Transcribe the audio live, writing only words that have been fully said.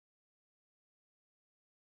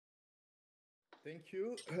Thank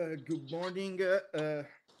you. Good morning.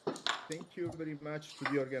 Thank you very much to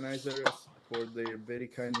the organizers for their very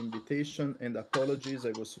kind invitation, and apologies.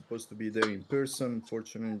 I was supposed to be there in person.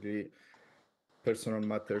 Fortunately, personal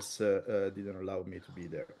matters didn't allow me to be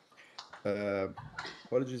there.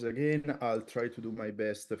 Apologies again. I'll try to do my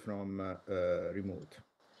best from remote.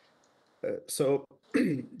 So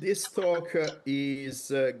this talk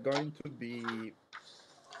is going to be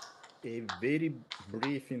a very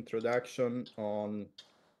brief introduction on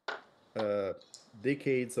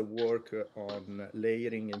decades of work on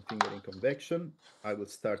layering and fingering convection. I will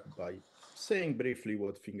start by saying briefly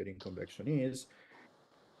what fingering convection is.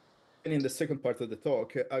 And in the second part of the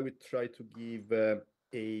talk, I will try to give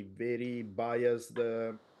a very biased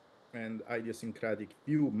and idiosyncratic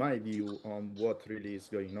view, my view on what really is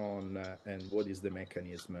going on and what is the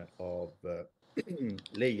mechanism of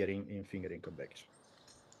layering in fingering convection.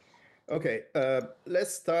 Okay,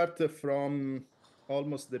 let's start from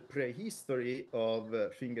almost the prehistory of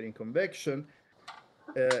fingering convection.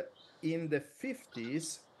 In the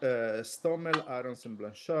 50s, Stommel, Arons, and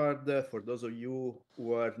Blanchard, for those of you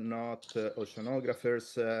who are not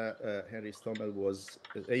oceanographers, Henry Stommel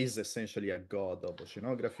is essentially a god of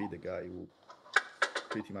oceanography, the guy who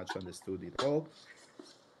pretty much understood it all.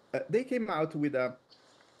 They came out with an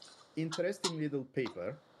interesting little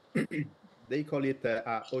paper. They call it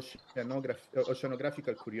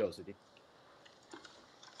oceanographical curiosity.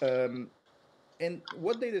 And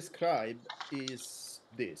what they describe is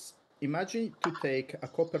this. Imagine to take a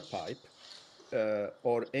copper pipe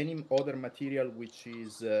or any other material which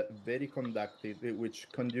is very conductive, which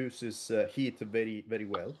conduces heat very, very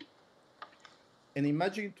well. And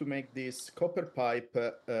imagine to make this copper pipe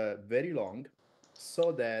very long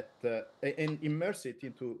so that, and immerse it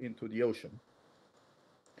into the ocean.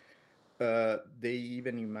 They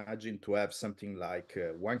even imagine to have something like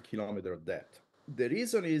 1 kilometer of depth. The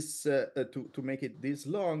reason is to make it this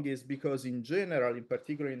long is because in general, in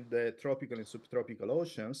particular in the tropical and subtropical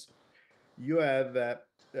oceans, you have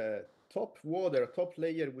top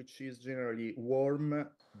layer, which is generally warm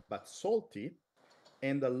but salty,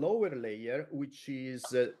 and a lower layer, which is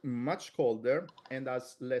much colder and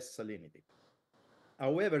has less salinity.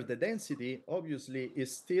 However, the density obviously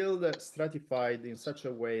is still stratified in such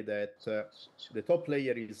a way that the top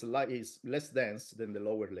layer is less dense than the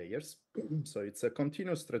lower layers. So it's a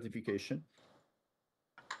continuous stratification.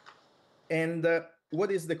 And what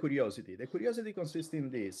is the curiosity? The curiosity consists in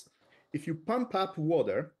this. If you pump up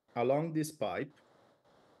water along this pipe,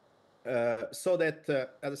 so that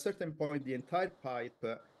at a certain point, the entire pipe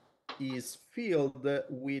is filled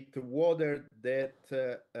with water that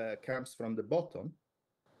comes from the bottom,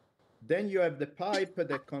 then you have the pipe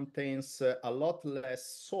that contains a lot less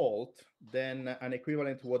salt than an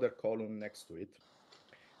equivalent water column next to it.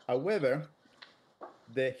 However,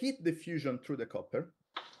 the heat diffusion through the copper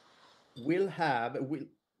will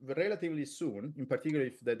relatively soon, in particular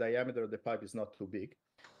if the diameter of the pipe is not too big,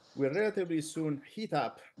 will relatively soon heat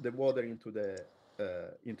up the water into the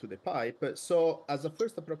pipe. So as a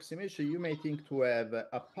first approximation, you may think to have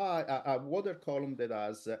a water column that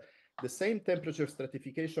has the same temperature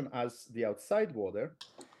stratification as the outside water,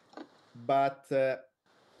 but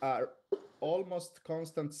are almost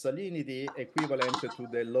constant salinity equivalent to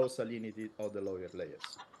the low salinity of the lower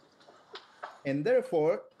layers. And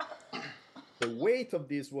therefore, the weight of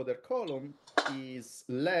this water column is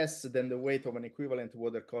less than the weight of an equivalent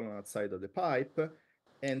water column outside of the pipe.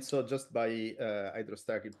 And so just by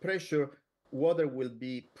hydrostatic pressure, water will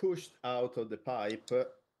be pushed out of the pipe.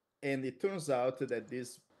 And it turns out that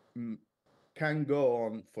this can go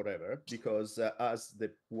on forever, because as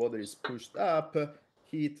the water is pushed up,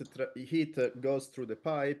 heat goes through the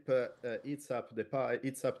pipe, heats up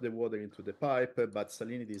the water into the pipe, but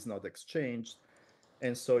salinity is not exchanged.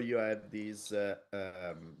 And so you have this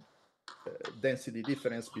density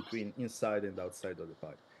difference between inside and outside of the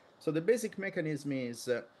pipe. So the basic mechanism is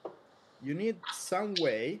you need some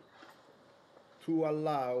way to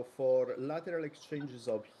allow for lateral exchanges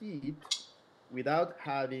of heat without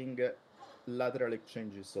having lateral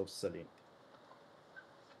exchanges of salinity.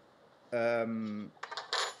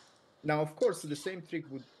 Now, of course, the same trick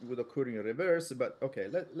would occur in reverse, but okay,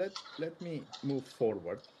 let me move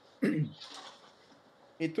forward.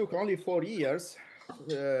 It took only 4 years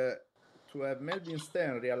to have Melvin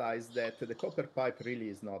Stern realize that the copper pipe really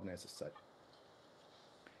is not necessary.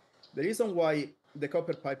 The reason why the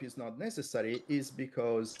copper pipe is not necessary is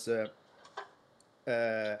because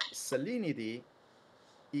salinity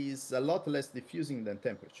is a lot less diffusing than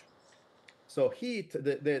temperature. So heat,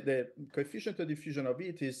 the coefficient of diffusion of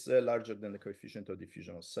heat is larger than the coefficient of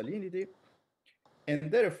diffusion of salinity.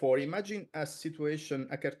 And therefore, imagine a situation,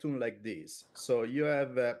 a cartoon like this. So you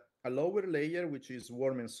have a lower layer, which is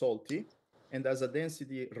warm and salty, and has a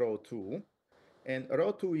density ρ2. And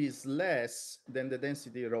ρ2 is less than the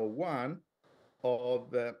density ρ1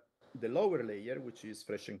 of the lower layer, which is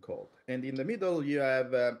fresh and cold. And in the middle, you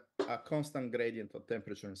have a constant gradient of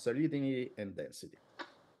temperature and salinity and density.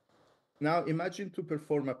 Now imagine to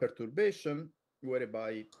perform a perturbation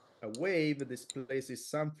whereby a wave displaces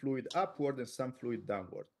some fluid upward and some fluid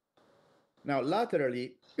downward. Now,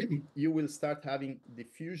 laterally, you will start having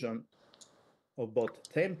diffusion of both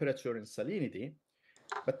temperature and salinity,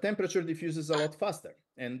 but temperature diffuses a lot faster.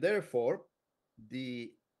 And therefore,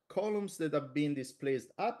 the columns that have been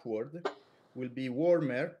displaced upward will be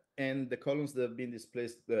warmer, and the columns that have been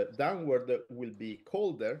displaced downward will be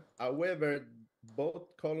colder. However,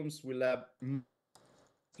 both columns will have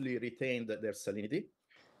mostly retained their salinity,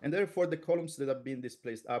 and therefore the columns that have been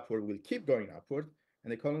displaced upward will keep going upward,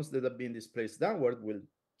 and the columns that have been displaced downward will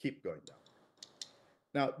keep going down.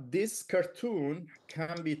 Now, this cartoon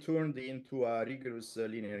can be turned into a rigorous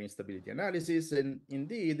linear instability analysis, and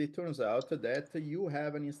indeed, it turns out that you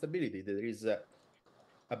have an instability. There is a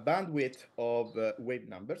bandwidth of wave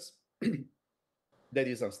numbers that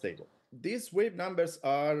is unstable. These wave numbers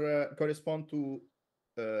are correspond to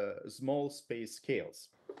small space scales,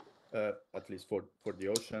 at least for the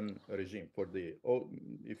ocean regime. For the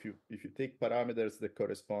if you take parameters that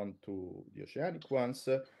correspond to the oceanic ones,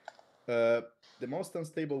 the most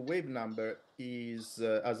unstable wave number is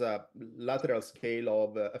as a lateral scale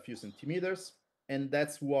of a few centimeters, and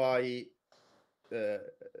that's why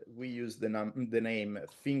we use the name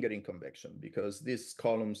fingering convection, because these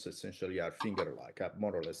columns essentially are finger-like,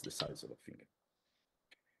 more or less the size of a finger.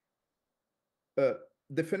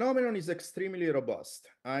 The phenomenon is extremely robust.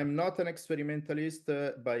 I'm not an experimentalist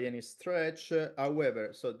by any stretch.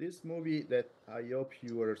 However, so this movie that I hope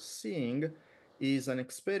you are seeing is an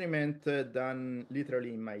experiment done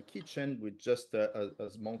literally in my kitchen with just a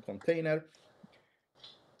small container.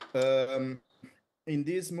 In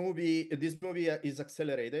this movie is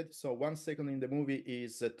accelerated. So 1 second in the movie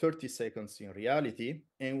is 30 seconds in reality.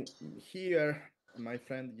 And here, my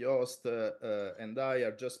friend Joost and I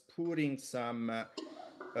are just putting some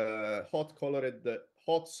hot,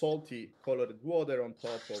 salty colored water on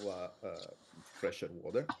top of fresher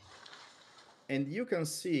water. And you can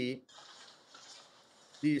see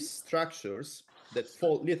these structures that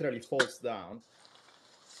literally falls down.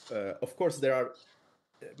 Of course, there are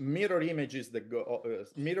mirror images that go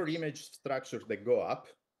mirror image structures that go up,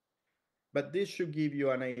 but this should give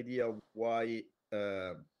you an idea of why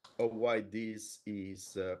this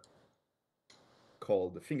is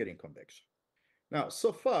called the fingering convection. Now,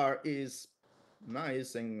 so far is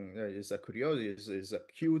nice and is a curiosity, is a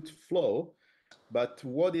cute flow, but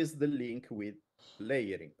what is the link with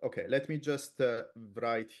layering? Okay, let me just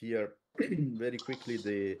write here very quickly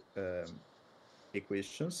the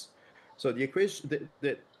equations. So the equation,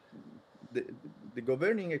 the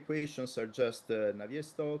governing equations are just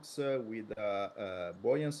Navier-Stokes with a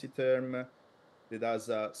buoyancy term that has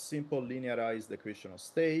a simple linearized equation of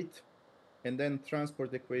state, and then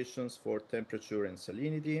transport equations for temperature and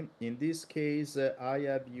salinity. In this case, I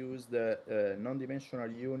have used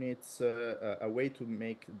non-dimensional units, a way to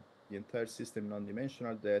make the entire system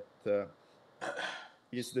non-dimensional that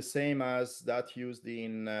is the same as that used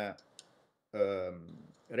in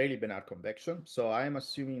Rayleigh-Bénard convection. So I'm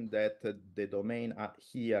assuming that the domain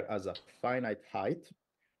here has a finite height,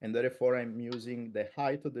 and therefore I'm using the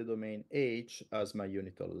height of the domain H as my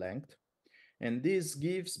unit of length. And this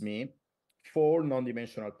gives me 4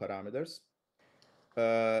 non-dimensional parameters.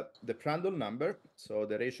 The Prandtl number, so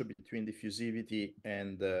the ratio between diffusivity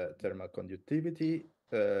and thermal conductivity,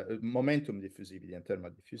 momentum diffusivity and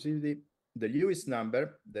thermal diffusivity, the Lewis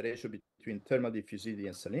number, the ratio between thermal diffusivity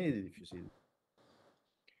and salinity diffusivity,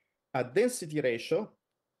 a density ratio,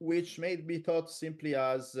 which may be thought simply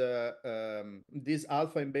as these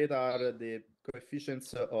alpha and beta are the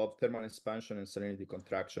coefficients of thermal expansion and salinity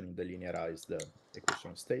contraction in the linearized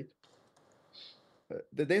equation of state.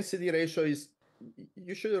 The density ratio is,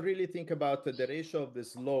 you should really think about the ratio of the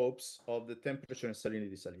slopes of the temperature and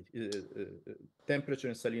salinity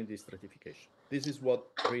stratification. This is what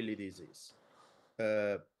really this is.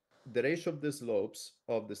 The ratio of the slopes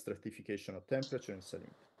of the stratification of temperature and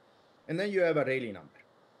salinity. And then you have a Rayleigh number,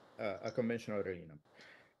 a conventional Rayleigh number.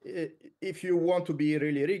 If you want to be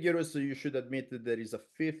really rigorous, you should admit that there is a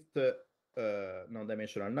 5th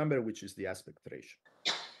non-dimensional number, which is the aspect ratio.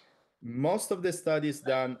 Most of the studies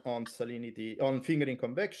done on salinity, on fingering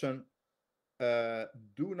convection,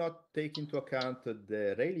 do not take into account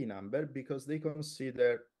the Rayleigh number because they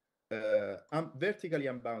consider vertically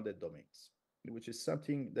unbounded domains, which is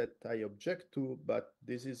something that I object to, but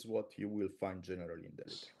this is what you will find generally in the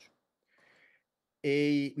literature.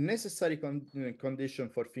 A necessary condition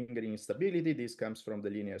for fingering instability, this comes from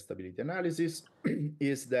the linear stability analysis,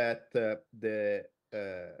 is that the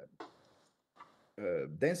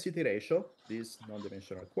density ratio, this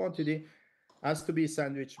non-dimensional quantity, has to be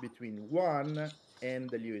sandwiched between 1 and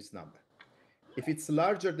the Lewis number. If it's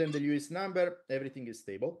larger than the Lewis number, everything is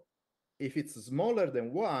stable. If it's smaller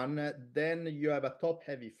than 1, then you have a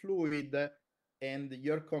top-heavy fluid, and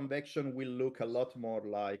your convection will look a lot more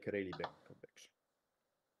like Rayleigh-Benz convection.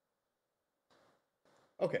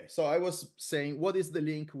 Okay, so I was saying, what is the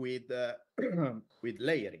link with with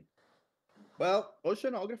layering? Well,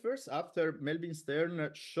 oceanographers, after Melvin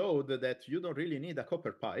Stern showed that you don't really need a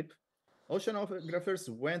copper pipe, oceanographers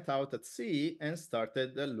went out at sea and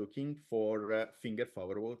started looking for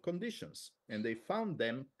finger-favorable conditions. And they found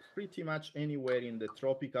them pretty much anywhere in the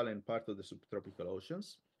tropical and part of the subtropical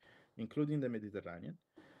oceans, including the Mediterranean.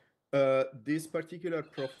 This particular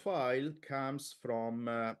profile comes from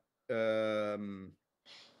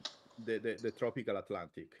the tropical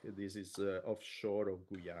Atlantic. This is offshore of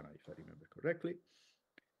Guyana, if I remember correctly.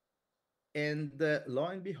 And lo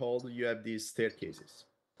and behold, you have these staircases.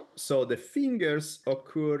 So the fingers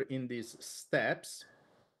occur in these steps.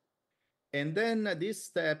 And then these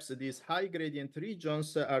steps, these high gradient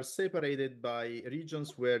regions are separated by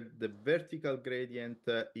regions where the vertical gradient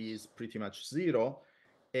is pretty much 0.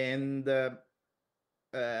 And they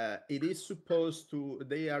are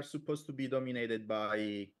supposed to be dominated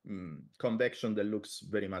by convection that looks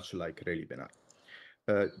very much like Rayleigh-Benard.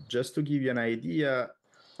 Just to give you an idea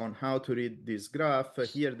on how to read this graph,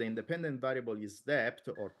 here the independent variable is depth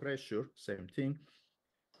or pressure, same thing,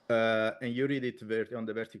 and you read it on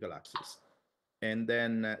the vertical axis. And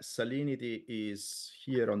then salinity is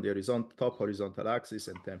here on the top horizontal axis,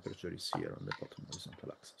 and temperature is here on the bottom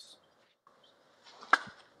horizontal axis.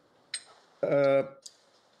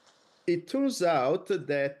 It turns out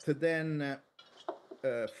that then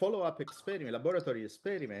follow-up laboratory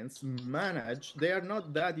experiments they are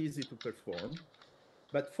not that easy to perform,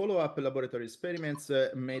 but follow-up laboratory experiments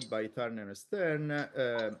made by Turner and Stern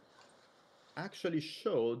actually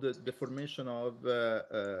showed the formation of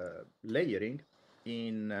layering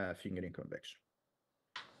in fingering convection.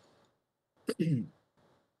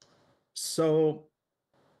 So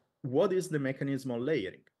what is the mechanism of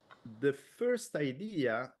layering? The first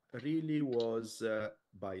idea really was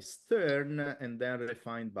by Stern and then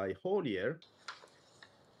refined by Hollier.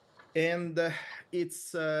 And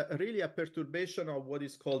it's really a perturbation of what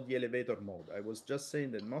is called the elevator mode. I was just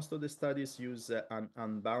saying that most of the studies use an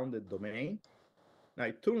unbounded domain. Now,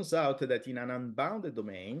 it turns out that in an unbounded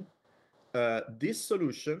domain, this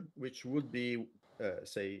solution, which would be,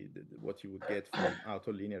 say, what you would get from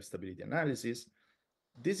autolinear stability analysis,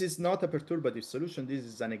 this is not a perturbative solution. This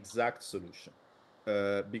is an exact solution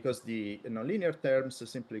because the nonlinear terms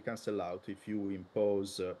simply cancel out if you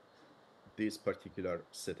impose this particular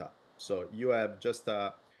setup. So you have just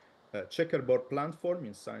a checkerboard platform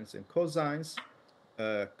in sines and cosines,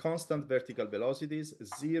 constant vertical velocities,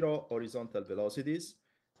 0 horizontal velocities.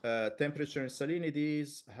 Temperature and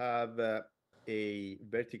salinities have a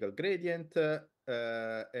vertical gradient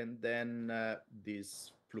and then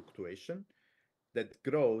this fluctuation that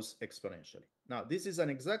grows exponentially. Now, this is an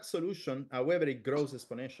exact solution. However, it grows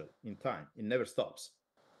exponentially in time. It never stops.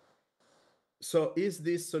 So is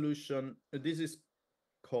this solution, this is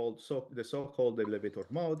called the so-called elevator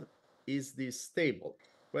mode, is this stable?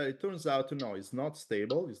 Well, it turns out no, it's not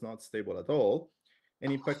stable. It's not stable at all.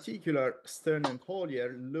 And in particular, Stern and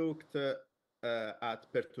Hollier looked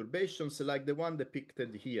at perturbations like the one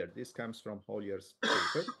depicted here. This comes from Hollier's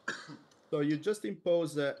paper. So you just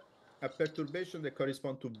impose a perturbation that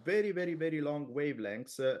corresponds to very, very, very long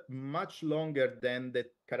wavelengths, much longer than the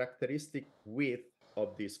characteristic width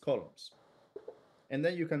of these columns. And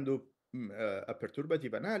then you can do a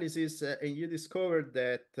perturbative analysis, and you discover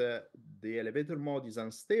that the elevator mode is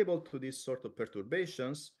unstable to this sort of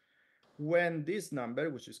perturbations when this number,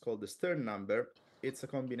 which is called the Stern number, it's a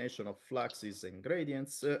combination of fluxes and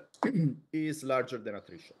gradients, is larger than a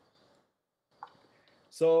threshold.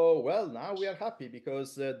 So, well, now we are happy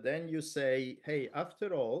because then you say, hey,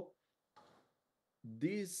 after all,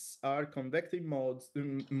 these are convective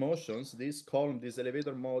motions. This column, these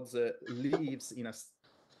elevator modes lives in a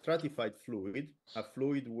stratified fluid, a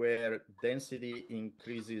fluid where density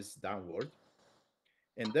increases downward.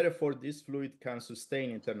 And therefore, this fluid can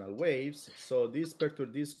sustain internal waves. So this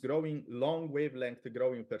growing long wavelength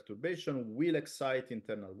growing perturbation will excite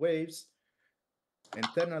internal waves.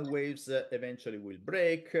 Internal waves eventually will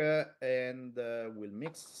break and will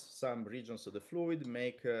mix some regions of the fluid,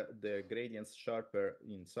 make the gradients sharper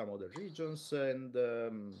in some other regions. And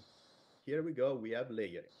here we go, we have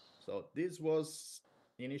layering. So this was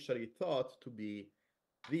initially thought to be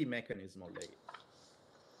the mechanism of layering.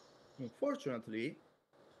 Unfortunately,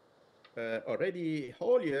 already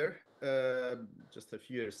Hollier, just a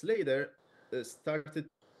few years later, started to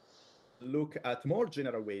look at more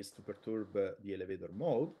general ways to perturb the elevator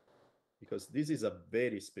mode, because this is a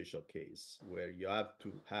very special case where you have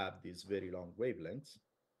to have these very long wavelengths.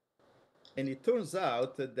 And it turns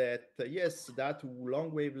out that, yes, that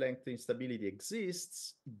long wavelength instability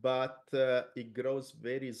exists, but it grows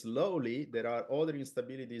very slowly. There are other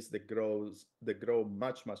instabilities that grow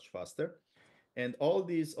much, much faster. And all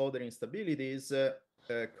these other instabilities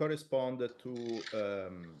correspond to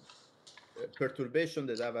perturbation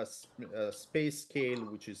that have a space scale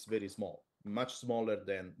which is very small, much smaller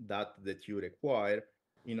than that you require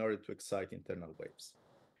in order to excite internal waves.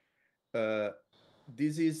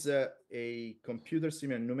 This is a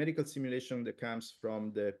numerical simulation that comes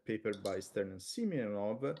from the paper by Stern and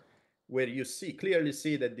Simeonov, where you clearly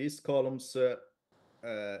see that these columns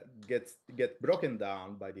get broken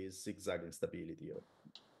down by this zigzag instability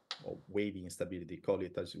or wavy instability, call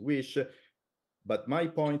it as you wish. But my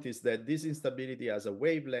point is that this instability has a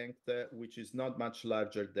wavelength which is not much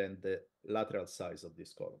larger than the lateral size of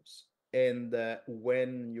these columns. And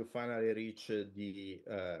when you finally reach the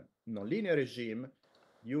nonlinear regime,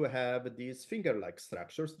 you have these finger-like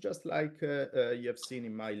structures, just like you have seen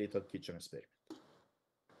in my little kitchen experiment.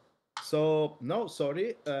 So, no,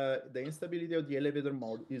 sorry, the instability of the elevator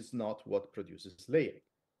mode is not what produces layering.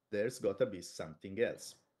 There's got to be something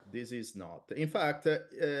else. This is not. In fact,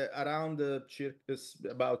 around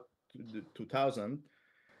about 2000,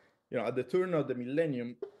 at the turn of the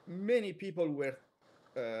millennium, many people were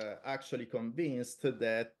actually convinced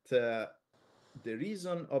that the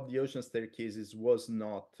reason of the ocean staircases was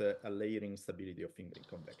not a layering stability of fingering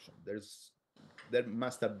convection. There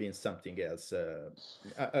must have been something else.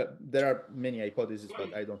 There are many hypotheses,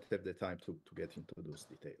 but I don't have the time to get into those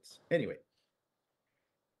details. Anyway,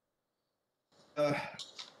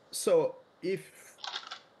 so if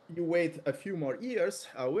you wait a few more years,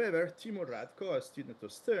 however, Timur Radko, a student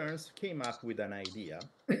of Stern's, came up with an idea.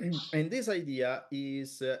 And this idea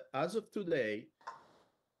is, as of today,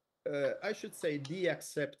 I should say, the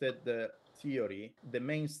accepted theory, the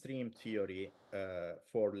mainstream theory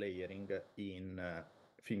for layering in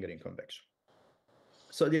fingering convection.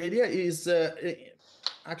 So the idea is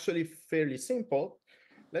actually fairly simple.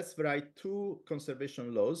 Let's write two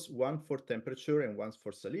conservation laws, one for temperature and one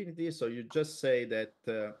for salinity. So you just say that,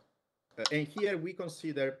 and here we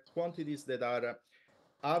consider quantities that are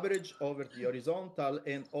average over the horizontal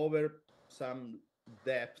and over some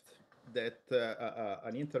depth, that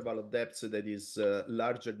an interval of depth that is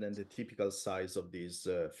larger than the typical size of these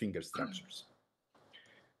finger structures.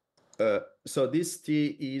 So this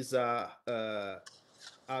T is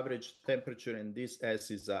average temperature, and this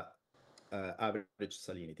S is average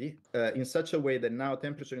salinity, in such a way that now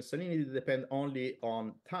temperature and salinity depend only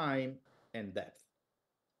on time and depth.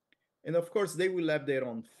 And of course, they will have their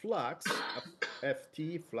own flux,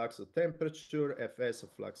 Ft, flux of temperature, Fs,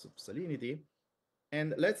 flux of salinity.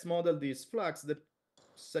 And let's model this flux. The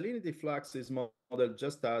salinity flux is modeled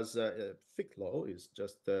just as Fick law, is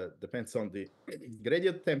just depends on the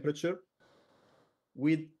gradient temperature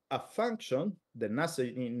with a function, the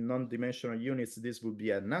Nusselt, in non-dimensional units, this would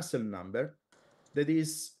be a Nusselt number that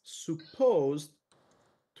is supposed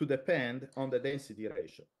to depend on the density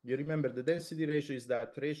ratio. You remember the density ratio is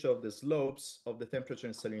that ratio of the slopes of the temperature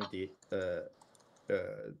and salinity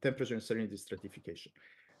stratification.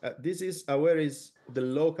 This is where is the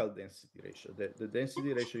local density ratio, the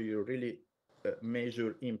density ratio you really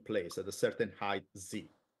measure in place at a certain height z.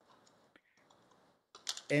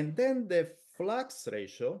 And then the flux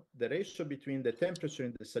ratio, the ratio between the temperature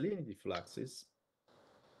and the salinity fluxes,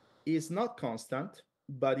 is not constant,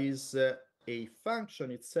 but is a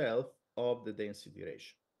function itself of the density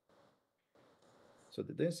ratio. So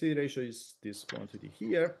the density ratio is this quantity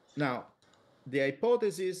here. Now, the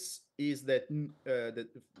hypothesis is that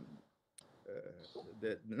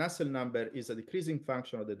the Nusselt number is a decreasing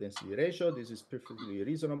function of the density ratio. This is perfectly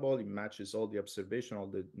reasonable. It matches all the observation, all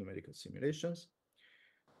the numerical simulations.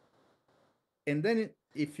 And then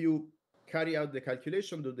if you carry out the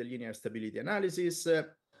calculation, do the linear stability analysis,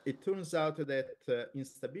 it turns out that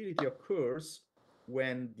instability occurs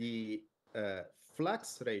when the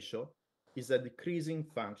flux ratio is a decreasing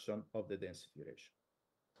function of the density ratio.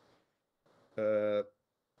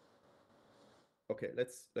 okay,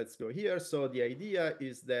 let's go here. So the idea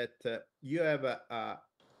is that you have a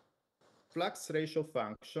flux ratio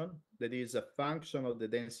function that is a function of the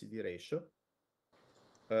density ratio.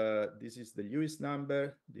 This is the Lewis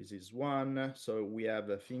number. This is 1. So we have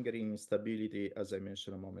a fingering instability, as I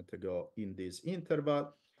mentioned a moment ago, in this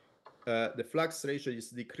interval. The flux ratio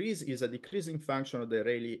is a decreasing function of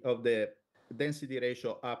the density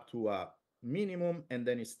ratio up to a minimum, and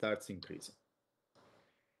then it starts increasing.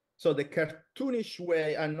 So the cartoonish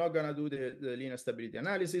way, I'm not going to do the linear stability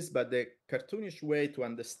analysis, but the cartoonish way to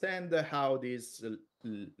understand how this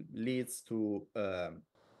leads to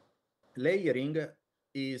layering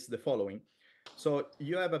is the following. So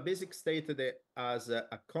you have a basic state that has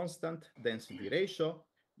a constant density ratio.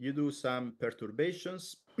 You do some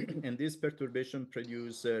perturbations, and these perturbations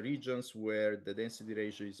produce regions where the density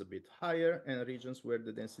ratio is a bit higher and regions where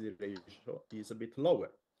the density ratio is a bit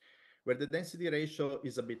lower. Where the density ratio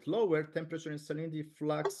is a bit lower, temperature and salinity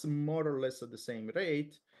flux more or less at the same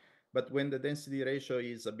rate. But when the density ratio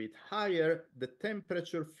is a bit higher, the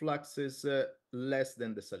temperature fluxes less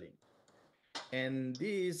than the salinity. And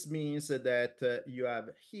this means that you have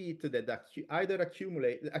heat that either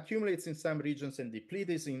accumulates in some regions and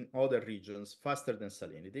depletes in other regions faster than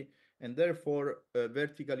salinity, and therefore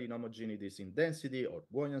vertical inhomogeneities in density or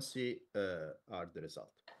buoyancy are the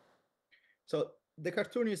result. So the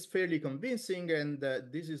cartoon is fairly convincing, and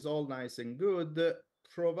this is all nice and good,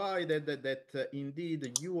 provided that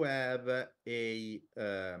indeed you have a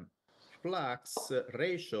flux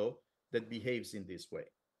ratio that behaves in this way.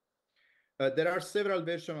 There are several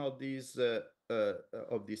versions of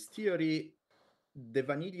this theory. The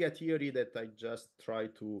vanilla theory that I just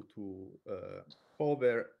tried to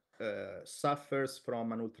cover suffers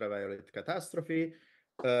from an ultraviolet catastrophe.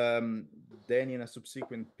 Then in a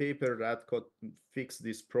subsequent paper, Radcott fixed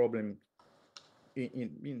this problem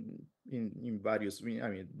in various, I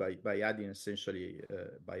mean, by adding essentially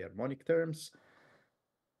biharmonic terms.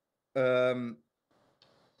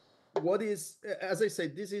 What is, as I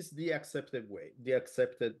said, this is the accepted way, the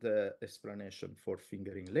accepted explanation for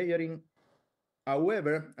fingering layering.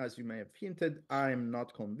 However, as you may have hinted, I'm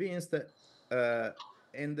not convinced.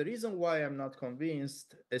 And the reason why I'm not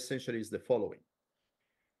convinced essentially is the following.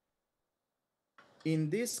 In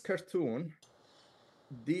this cartoon,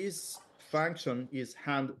 this function is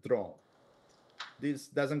hand-drawn. This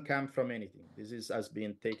doesn't come from anything. This has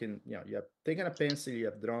been taken, you have taken a pencil, you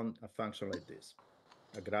have drawn a function like this,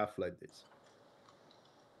 a graph like this.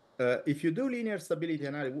 If you do linear stability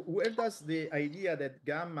analysis, where does the idea that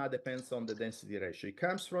gamma depends on the density ratio? It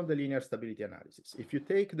comes from the linear stability analysis. If you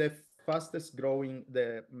take the fastest growing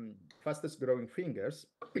fingers,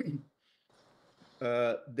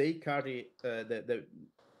 they carry the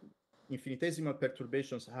infinitesimal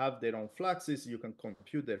perturbations have their own fluxes. You can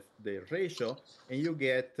compute their ratio, and you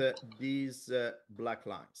get these black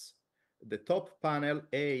lines. The top panel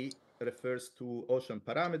A refers to ocean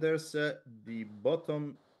parameters. The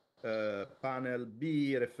bottom panel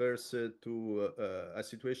B refers to a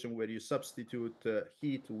situation where you substitute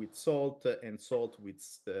heat with salt and salt with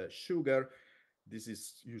sugar. This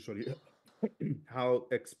is usually how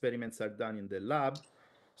experiments are done in the lab.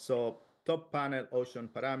 So top panel, ocean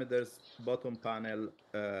parameters, bottom panel,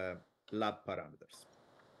 lab parameters.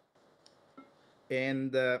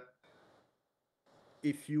 And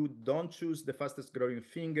if you don't choose the fastest growing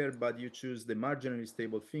finger, but you choose the marginally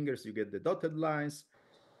stable fingers, you get the dotted lines.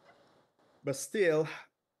 But still,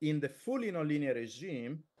 in the fully nonlinear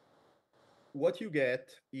regime, what you get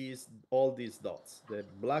is all these dots. The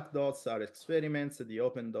black dots are experiments, the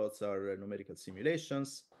open dots are numerical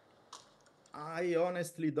simulations. I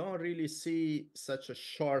honestly don't really see such a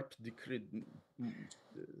sharp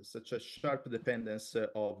dependence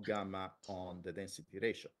of gamma on the density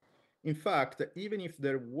ratio. In fact, even if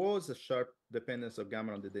there was a sharp dependence of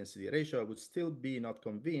gamma on the density ratio, I would still be not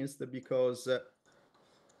convinced, because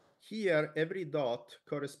here every dot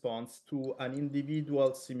corresponds to an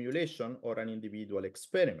individual simulation or an individual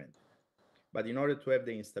experiment. But in order to have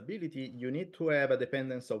the instability, you need to have a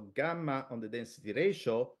dependence of gamma on the density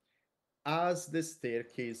ratio as the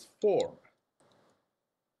staircase form.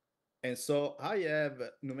 And so I have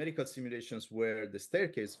numerical simulations where the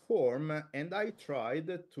staircase form, and I tried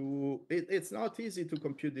to, it's not easy to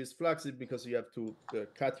compute these fluxes because you have to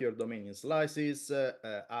cut your domain in slices,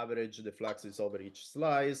 average the fluxes over each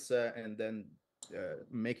slice, and then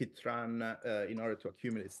make it run in order to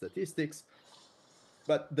accumulate statistics.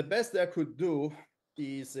 But the best that I could do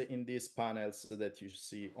is in these panels that you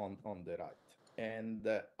see on the right. And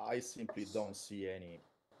I simply don't see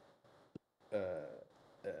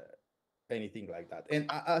anything like that. And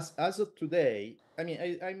as of today, I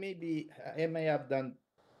mean, I may have done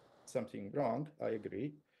something wrong, I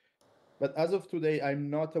agree. But as of today, I'm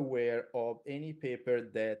not aware of any paper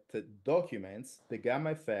that documents the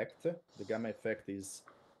gamma effect. The gamma effect is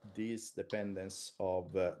this dependence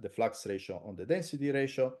of the flux ratio on the density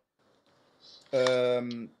ratio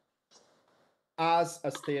as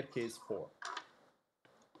a staircase form.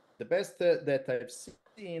 The best that I've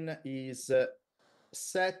seen is a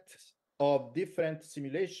set of different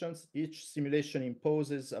simulations. Each simulation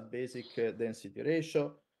imposes a basic density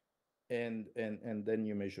ratio, and then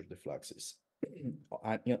you measure the fluxes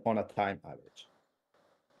on a time average.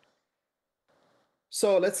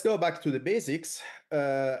 So let's go back to the basics.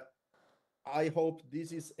 I hope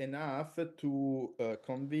this is enough to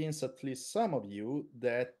convince at least some of you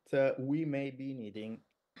that we may be needing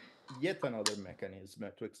yet another mechanism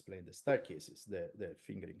to explain the staircases, the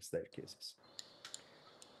fingering staircases.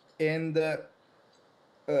 And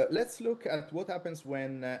let's look at what happens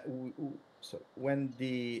when when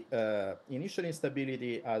the initial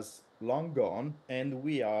instability has long gone and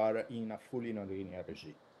we are in a fully nonlinear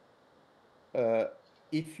regime.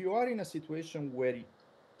 If you are in a situation where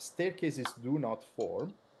staircases do not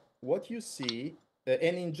form, what you see,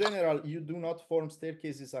 and in general, you do not form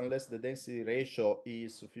staircases unless the density ratio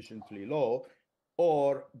is sufficiently low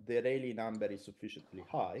or the Rayleigh number is sufficiently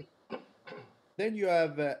high, then you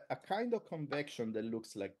have a kind of convection that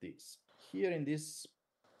looks like this. Here in this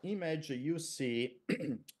image, you see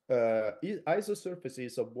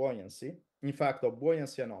isosurfaces of buoyancy, in fact, of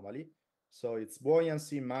buoyancy anomaly. So it's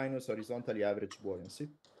buoyancy minus horizontally average buoyancy.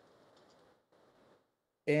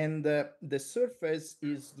 And the surface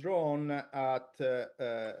is drawn at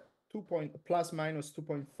plus minus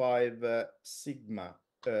 2.5 sigma,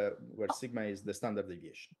 where sigma is the standard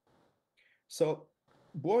deviation. So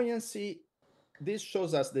buoyancy, this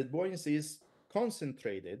shows us that buoyancy is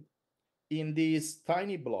concentrated in these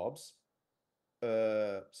tiny blobs.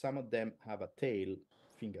 Some of them have a tail,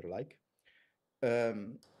 finger-like.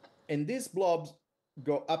 And these blobs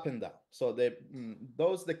go up and down. So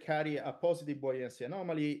those that carry a positive buoyancy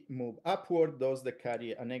anomaly move upward. Those that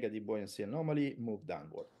carry a negative buoyancy anomaly move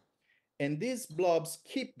downward. And these blobs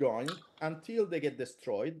keep going until they get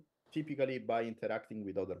destroyed, typically by interacting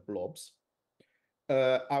with other blobs.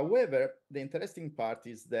 However, the interesting part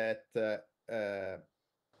is that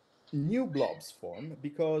new blobs form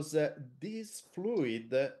because this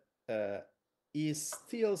fluid is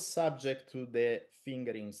still subject to the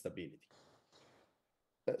fingering instability.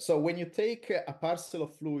 So when you take a parcel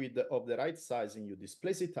of fluid of the right size and you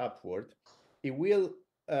displace it upward, it will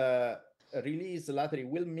release laterally,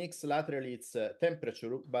 will mix laterally its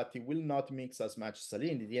temperature, but it will not mix as much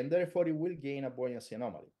salinity, and therefore it will gain a buoyancy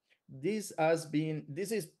anomaly. This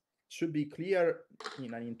should be clear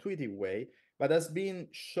in an intuitive way, but has been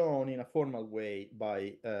shown in a formal way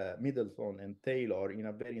by Middleton and Taylor in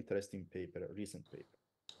a very interesting paper, a recent paper,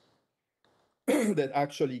 that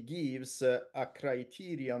actually gives a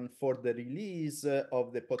criterion for the release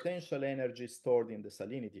of the potential energy stored in the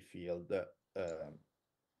salinity field.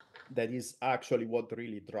 That is actually what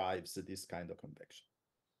really drives this kind of convection.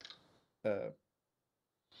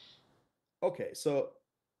 Okay, so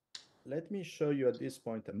let me show you at this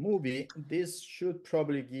point a movie. This should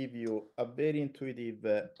probably give you a very intuitive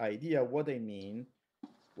idea what I mean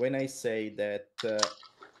when I say that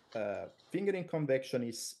fingering convection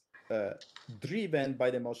is driven by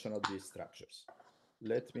the motion of these structures.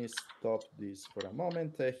 Let me stop this for a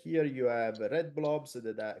moment. Here you have red blobs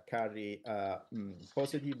that carry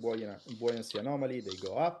positive buoyancy anomaly, they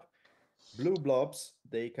go up. Blue blobs,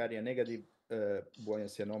 they carry a negative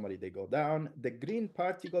buoyancy anomaly, they go down. The green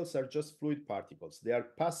particles are just fluid particles. They are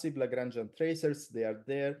passive Lagrangian tracers. They are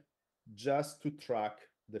there just to track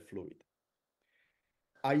the fluid.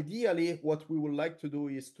 Ideally, what we would like to do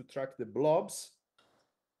is to track the blobs.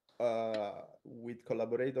 With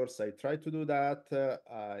collaborators, I tried to do that.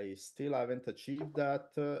 I still haven't achieved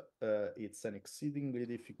that. It's an exceedingly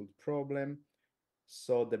difficult problem.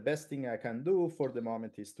 So the best thing I can do for the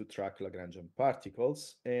moment is to track Lagrangian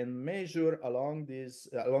particles and measure along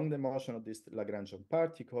the motion of these Lagrangian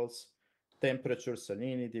particles, temperature,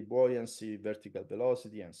 salinity, buoyancy, vertical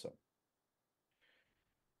velocity, and so on.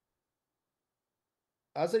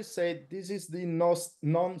 As I said, this is the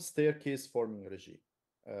non-staircase forming regime.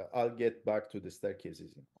 I'll get back to the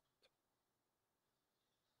staircases in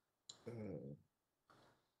a moment.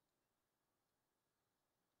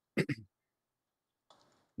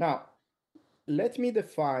 Now, let me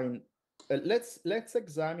define. Let's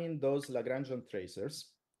examine those Lagrangian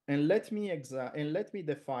tracers, and let me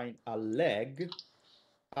define a leg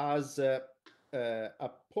as a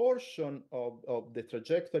portion of the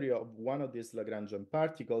trajectory of one of these Lagrangian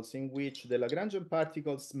particles in which the Lagrangian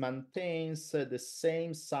particles maintains the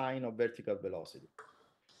same sign of vertical velocity.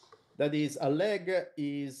 That is, a leg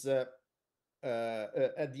is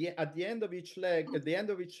at the end of each leg,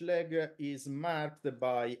 is marked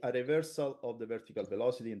by a reversal of the vertical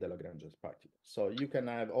velocity in the Lagrangian particle. So you can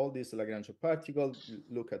have all these Lagrangian particles,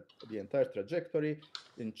 look at the entire trajectory,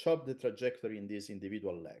 and chop the trajectory in these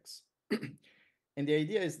individual legs. And the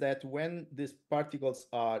idea is that when these particles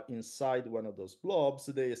are inside one of those blobs,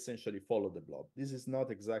 they essentially follow the blob. This is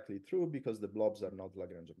not exactly true because the blobs are not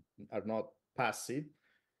Lagrangian, are not passive,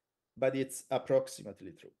 but it's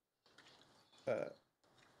approximately true.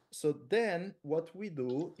 So then what we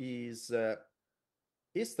do is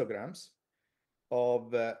histograms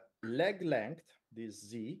of leg length, this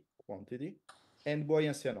Z quantity, and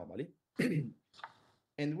buoyancy anomaly.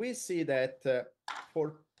 And we see that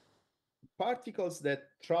for particles that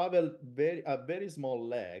travel a very small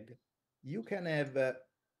leg, you can have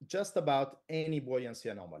just about any buoyancy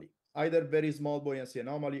anomaly, either very small buoyancy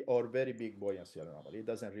anomaly or very big buoyancy anomaly. It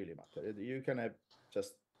doesn't really matter. You can have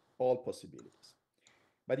just all possibilities.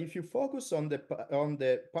 But if you focus on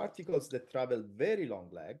the particles that travel very long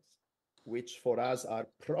legs, which for us are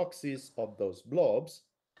proxies of those blobs,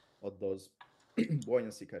 of those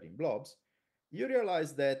buoyancy-carrying blobs, you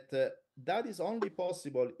realize that that is only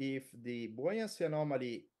possible if the buoyancy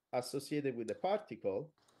anomaly associated with the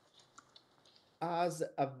particle has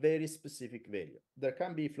a very specific value. There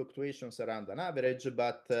can be fluctuations around an average,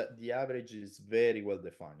 but the average is very well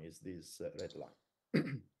defined, is this red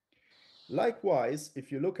line. Likewise,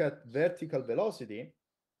 if you look at vertical velocity,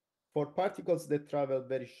 for particles that travel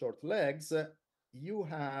very short legs, you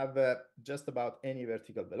have just about any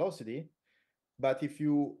vertical velocity. But if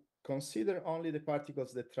you consider only the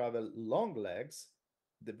particles that travel long legs,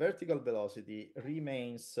 the vertical velocity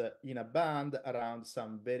remains in a band around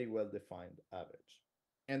some very well-defined average.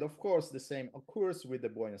 And of course, the same occurs with the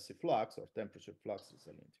buoyancy flux or temperature fluxes,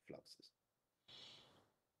 salinity fluxes.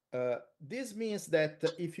 This means that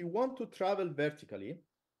if you want to travel vertically,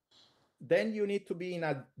 then you need to be in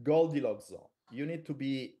a Goldilocks zone. You need to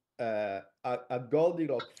be a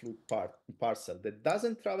Goldilocks fluid parcel that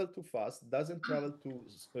doesn't travel too fast, doesn't travel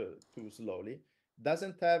too slowly,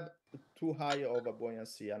 doesn't have too high of a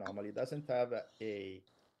buoyancy anomaly, doesn't have a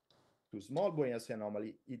too small buoyancy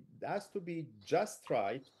anomaly. It has to be just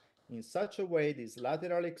right in such a way these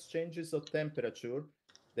lateral exchanges of temperature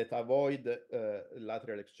that avoid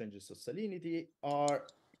lateral exchanges of salinity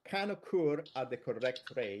can occur at the correct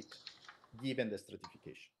rate given the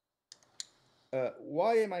stratification.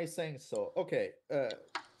 Why am I saying so? Okay,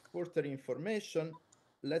 further information.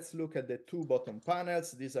 Let's look at the two bottom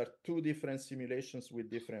panels. These are two different simulations with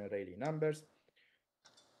different Rayleigh numbers,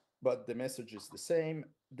 but the message is the same.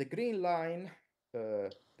 The green line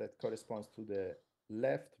that corresponds to the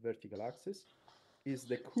left vertical axis is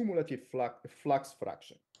the cumulative flux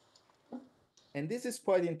fraction. And this is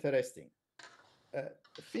quite interesting.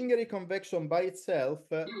 Fingering convection by itself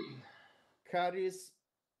carries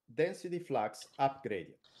density flux up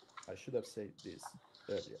gradient. I should have said this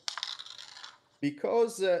earlier.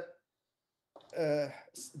 Because the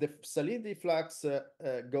salinity flux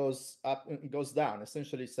goes down.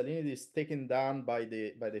 Essentially, salinity is taken down by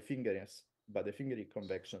the fingering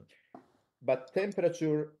convection. But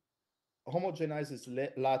temperature homogenizes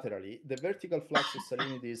laterally. The vertical flux of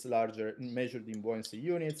salinity is larger, measured in buoyancy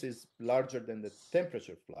units, is larger than the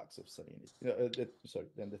temperature flux of salinity.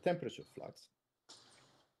 Than the temperature flux.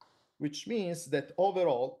 Which means that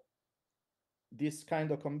overall, this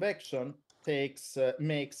kind of convection makes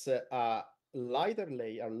a lighter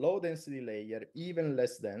layer, a low density layer, even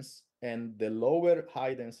less dense, and the lower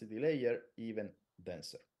high density layer even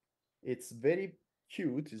denser. It's very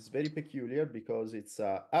cute, it's very peculiar because it's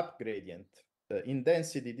a up gradient. In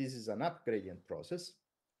density, this is an up gradient process.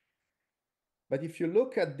 But if you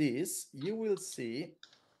look at this, you will see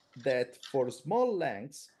that for small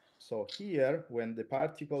lengths, so here, when the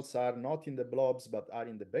particles are not in the blobs, but are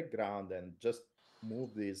in the background and just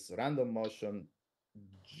move this random motion,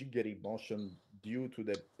 jiggery motion due to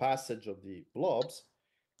the passage of the blobs,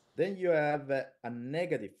 then you have a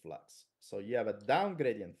negative flux. So you have a down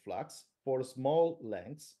gradient flux for small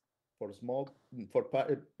lengths,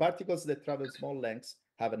 particles that travel small lengths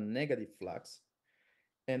have a negative flux.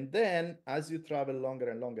 And then as you travel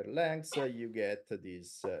longer and longer lengths, you get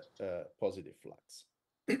this positive flux.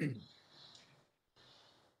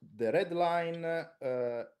 The red line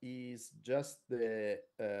is just the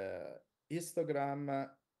histogram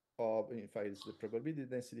of, in fact, it's the probability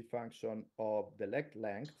density function of the leg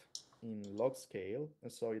length in log scale,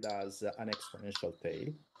 and so it has an exponential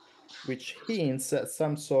tail, which hints at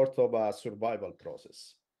some sort of a survival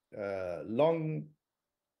process.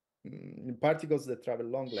 Particles that travel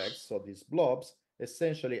long legs, so these blobs,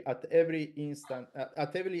 essentially at every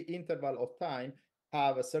interval of time,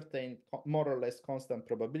 have a certain more or less constant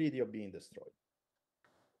probability of being destroyed.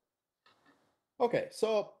 Okay,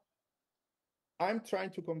 so I'm trying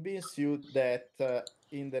to convince you that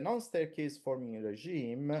in the non-staircase forming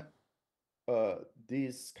regime,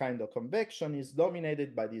 this kind of convection is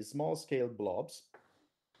dominated by these small-scale blobs.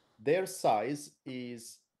 Their size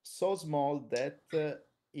is so small that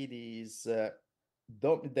it is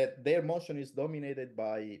that their motion is dominated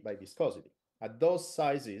by viscosity. At those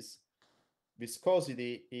sizes,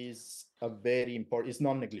 viscosity is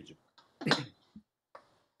non-negligible.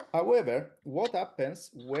 However, what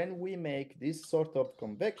happens when we make this sort of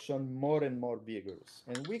convection more and more vigorous?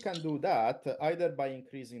 And we can do that either by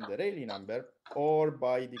increasing the Rayleigh number or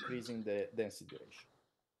by decreasing the density ratio.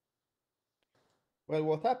 Well,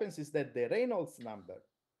 what happens is that the Reynolds number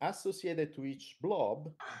associated to each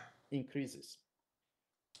blob increases.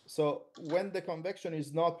 So when the convection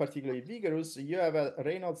is not particularly vigorous, you have a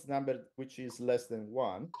Reynolds number which is less than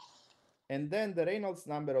 1. And then the Reynolds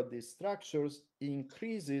number of these structures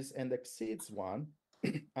increases and exceeds 1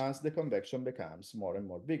 as the convection becomes more and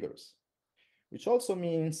more vigorous, which also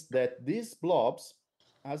means that these blobs,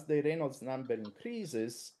 as the Reynolds number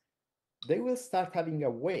increases, they will start having a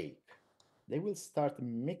wake. They will start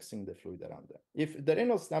mixing the fluid around them. If the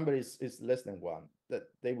Reynolds number is less than 1, that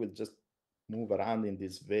they will just move around in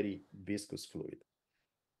this very viscous fluid.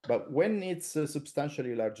 But when it's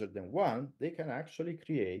substantially larger than 1, they can actually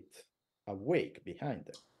create a wake behind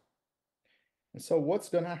them. And so what's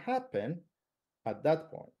going to happen at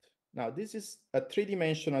that point? Now, this is a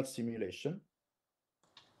three-dimensional simulation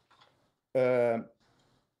that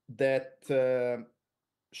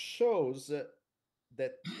shows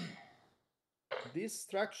that these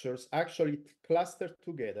structures actually cluster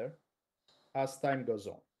together as time goes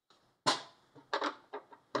on.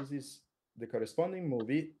 This is the corresponding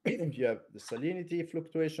movie. You have the salinity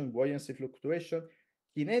fluctuation, buoyancy fluctuation,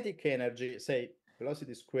 kinetic energy, say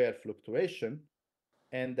velocity square fluctuation,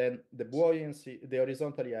 and then the buoyancy, the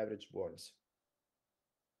horizontally average buoyancy.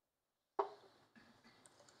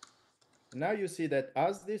 Now you see that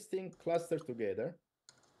as these things cluster together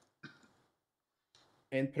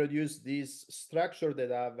and produce this structure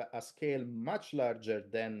that have a scale much larger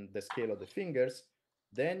than the scale of the fingers,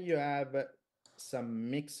 then you have some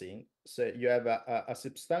mixing. So you have a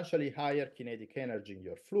substantially higher kinetic energy in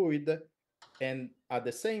your fluid, and at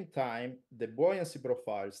the same time, the buoyancy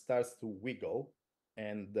profile starts to wiggle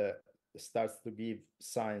and starts to give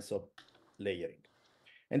signs of layering.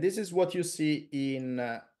 And this is what you see in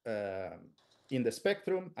the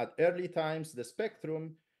spectrum. At early times, the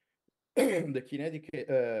spectrum, the kinetic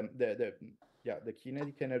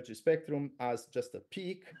energy spectrum has just a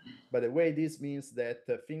peak. By the way, this means that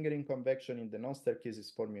fingering convection in the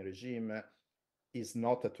non-staircases forming regime is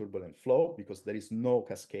not a turbulent flow because there is no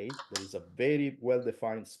cascade. There is a very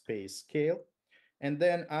well-defined space scale. And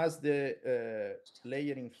then as the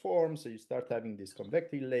layering forms, so you start having these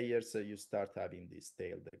convective layers, so you start having this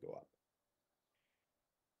tail that go up.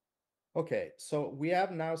 Okay, so we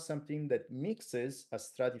have now something that mixes a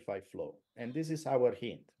stratified flow. And this is our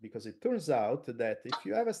hint, because it turns out that if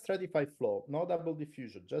you have a stratified flow, no double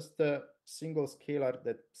diffusion, just a single scalar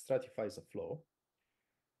that stratifies a flow,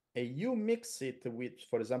 and you mix it with,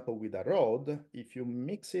 for example, with a rod, if you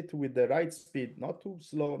mix it with the right speed, not too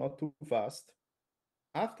slow, not too fast,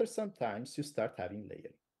 after some time, you start having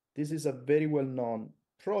layering. This is a very well-known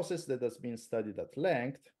process that has been studied at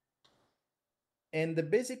length. And the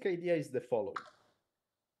basic idea is the following.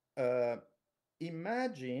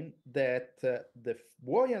 Imagine that the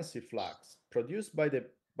buoyancy flux produced by the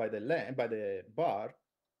bar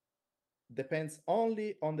depends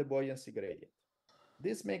only on the buoyancy gradient.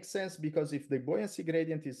 This makes sense because if the buoyancy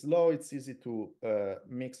gradient is low, it's easy to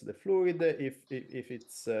mix the fluid. If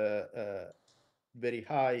it's very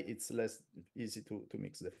high, it's less easy to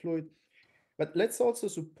mix the fluid. But let's also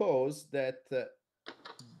suppose that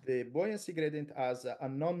the buoyancy gradient has a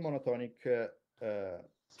non-monotonic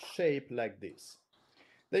shape like this.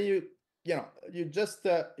 Then you just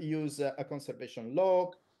use a conservation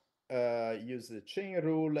law, use the chain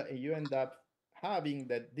rule, and you end up having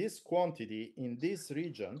that this quantity in this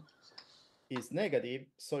region is negative.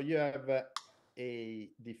 So you have a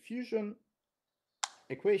diffusion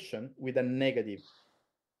equation with a negative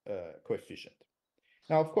coefficient.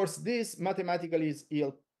 Now, of course, this mathematically is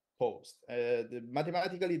ill-posed.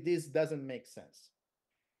 Mathematically, this doesn't make sense.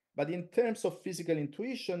 But in terms of physical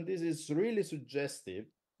intuition, this is really suggestive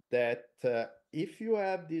that if you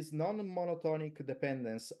have this non-monotonic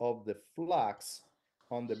dependence of the flux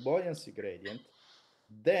on the buoyancy gradient,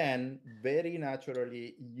 then very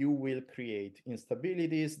naturally you will create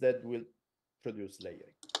instabilities that will produce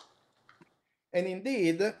layering. And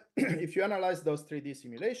indeed, if you analyze those 3D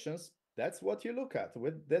simulations, that's what you look at.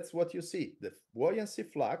 That's what you see. The buoyancy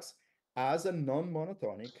flux has a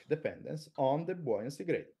non-monotonic dependence on the buoyancy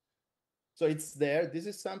gradient. So it's there. This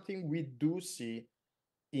is something we do see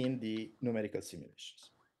in the numerical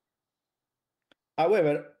simulations.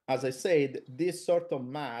 However, as I said, this sort of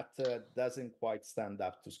math doesn't quite stand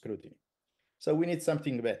up to scrutiny. So we need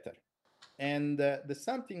something better. And the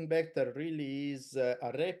something better really is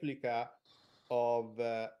a replica of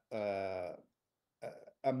a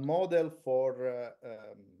model for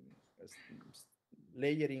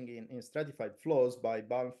layering in stratified flows by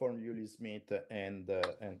Balfour, Yulee-Smith, and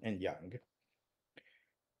Young.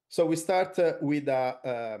 So we start with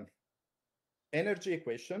a energy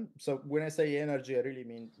equation. So when I say energy, I really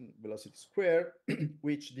mean velocity square,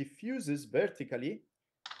 which diffuses vertically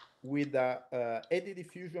with a eddy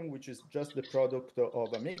diffusion, which is just the product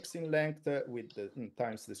of a mixing length with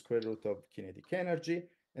times the square root of kinetic energy.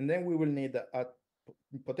 And then we will need a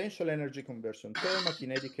potential energy conversion term, a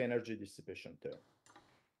kinetic energy dissipation term.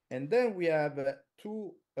 And then we have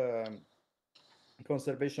two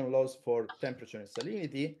conservation laws for temperature and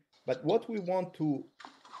salinity. But what we want to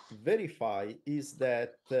verify is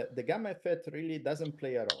that the gamma effect really doesn't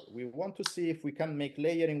play a role. We want to see if we can make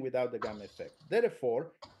layering without the gamma effect.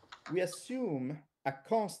 Therefore, we assume a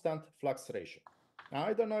constant flux ratio. Now,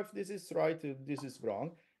 I don't know if this is right, if this is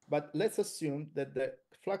wrong, but let's assume that the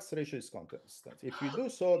flux ratio is constant. If we do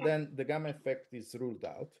so, then the gamma effect is ruled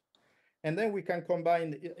out. And then we can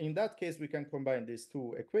combine, in that case, we can combine these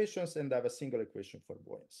two equations and have a single equation for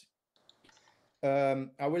buoyancy.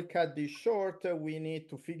 I will cut this short. We need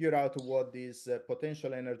to figure out what this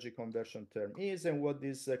potential energy conversion term is and what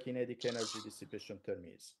this kinetic energy dissipation term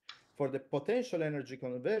is. For the potential energy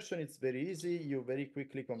conversion, it's very easy. You very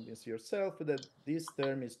quickly convince yourself that this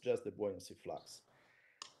term is just the buoyancy flux.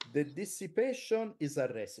 The dissipation is a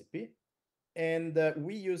recipe. And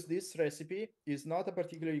we use this recipe. Is not a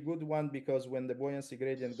particularly good one because when the buoyancy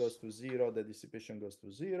gradient goes to 0, the dissipation goes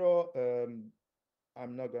to 0.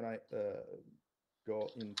 I'm not going to go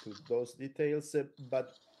into those details,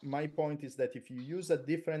 but my point is that if you use a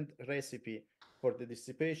different recipe for the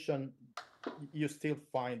dissipation, you still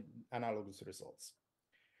find analogous results.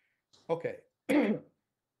 Okay,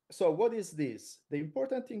 so what is this? The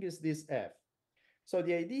important thing is this F. So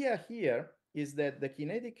the idea here is that the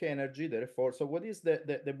kinetic energy, therefore, so what is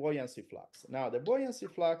the buoyancy flux? Now, the buoyancy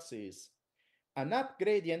flux is an up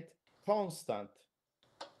gradient constant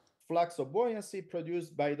flux of buoyancy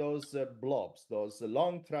produced by those blobs, those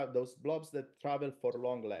blobs that travel for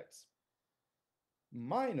long legs,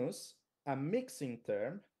 minus a mixing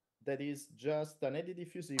term that is just an eddy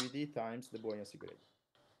diffusivity times the buoyancy gradient.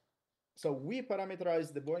 So we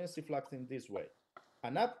parameterize the buoyancy flux in this way: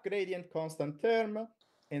 an up gradient constant term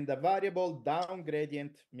and a variable down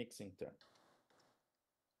gradient mixing term.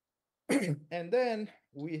 And then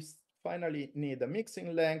we finally need a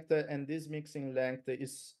mixing length, and this mixing length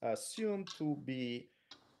is assumed to be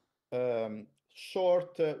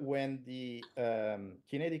short when the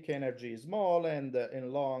kinetic energy is small and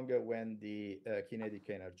long when the kinetic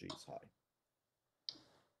energy is high.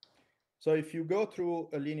 So if you go through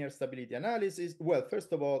a linear stability analysis, well,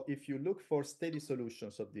 first of all, if you look for steady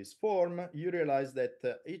solutions of this form, you realize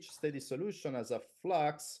that each steady solution has a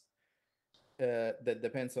flux that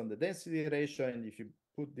depends on the density ratio. And if you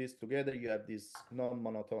put this together, you have this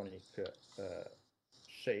non-monotonic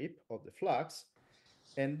shape of the flux.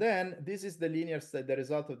 And then this is the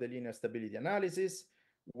result of the linear stability analysis.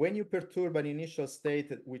 When you perturb an initial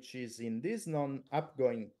state, which is in this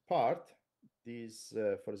non-upgoing part, this,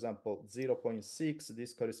 for example, 0.6,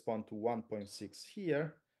 this corresponds to 1.6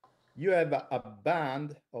 here, you have a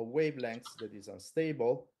band of wavelengths that is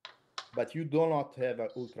unstable, but you do not have an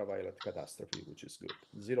ultraviolet catastrophe, which is good.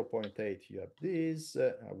 0.8, you have this,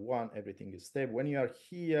 1, everything is stable. When you are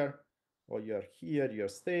here, or you are here, you're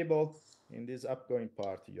stable. In this upgoing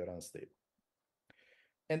part, you're unstable.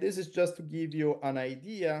 And this is just to give you an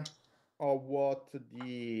idea of what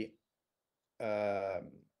the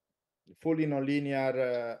fully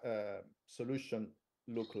nonlinear solution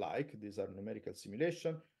look like. These are numerical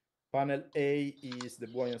simulation. Panel A is the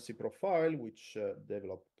buoyancy profile, which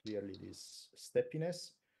developed clearly this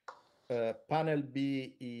steppiness. Panel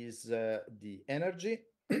B is the energy.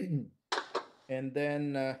 And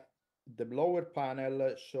then the lower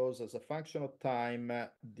panel shows as a function of time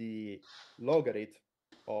the logarithm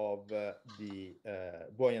of the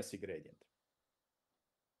buoyancy gradient,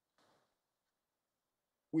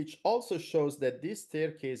 which also shows that these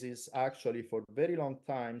staircases actually for very long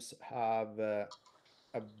times have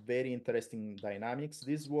a very interesting dynamics.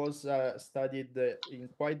 This was studied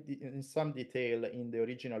in some detail in the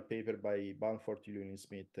original paper by Balfour, Tilley,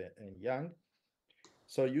 Smith, and Young.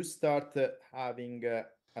 So you start having a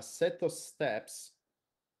set of steps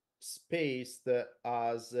spaced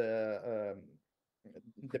as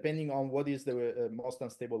depending on what is the most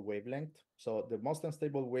unstable wavelength. So the most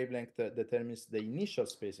unstable wavelength determines the initial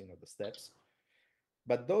spacing of the steps.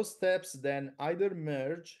 But those steps then either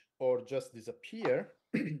merge or just disappear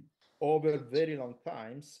over very long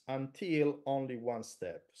times until only one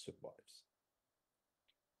step survives.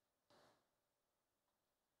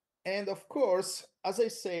 And of course, as I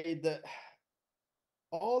said,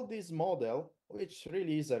 all this model, which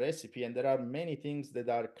really is a recipe, and there are many things that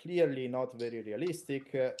are clearly not very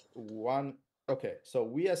realistic. Okay, so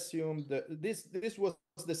we assumed this was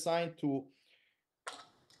designed to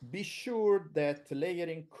be sure that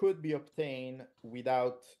layering could be obtained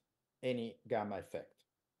without any gamma effect.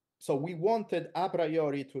 So we wanted a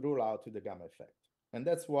priori to rule out the gamma effect. And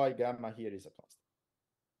that's why gamma here is a constant.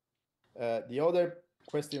 The other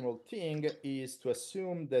questionable thing is to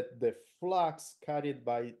assume that the flux carried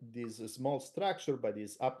by this small structure, by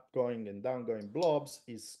these upgoing and downgoing blobs,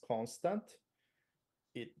 is constant.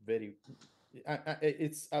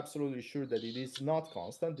 It's absolutely sure that it is not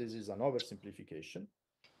constant. This is an oversimplification.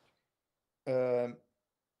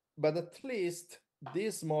 But at least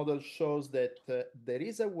this model shows that there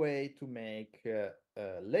is a way to make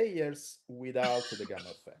layers without the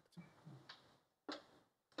gamma effect.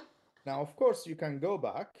 Now, of course, you can go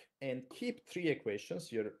back and keep three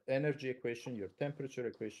equations, your energy equation, your temperature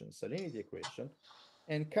equation, salinity equation,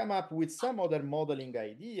 and come up with some other modeling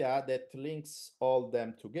idea that links all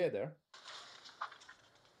them together.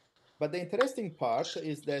 But the interesting part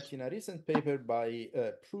is that in a recent paper by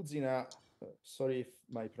Pruzina, sorry if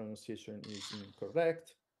my pronunciation is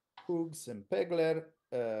incorrect, Hughes and Pegler,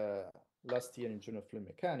 last year in Journal of Fluid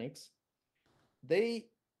Mechanics, they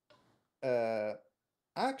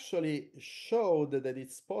actually showed that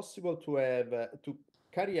it's possible to have to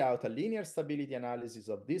carry out a linear stability analysis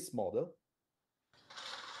of this model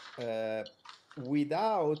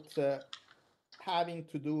without having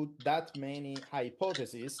to do that many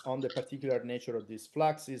hypotheses on the particular nature of these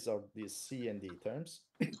fluxes or these C and D terms.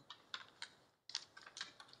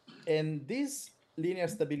 And this linear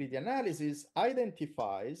stability analysis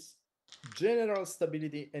identifies general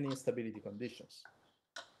stability and instability conditions.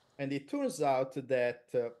 And it turns out that,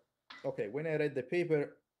 okay, when I read the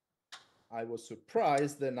paper, I was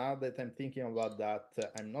surprised. Now that I'm thinking about that,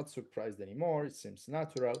 I'm not surprised anymore. It seems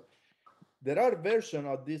natural. There are versions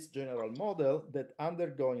of this general model that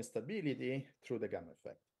undergo instability through the gamma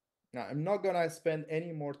effect. Now, I'm not going to spend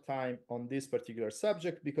any more time on this particular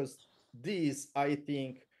subject because this, I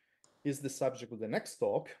think, is the subject of the next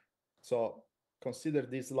talk. So consider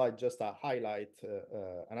this slide just a highlight,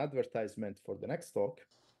 an advertisement for the next talk.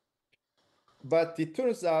 But it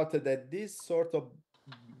turns out that this sort of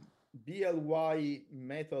BLY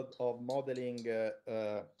method of modeling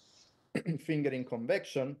fingering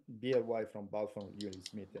convection, BLY from Balfour,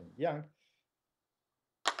 Smith, and Young,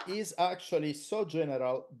 is actually so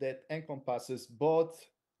general that encompasses both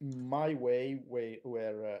my way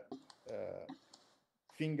where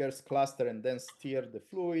fingers cluster and then steer the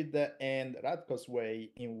fluid, and Radko's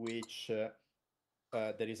way in which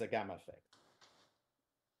there is a gamma effect.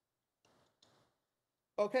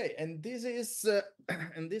 Okay, and this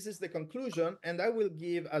is the conclusion, and I will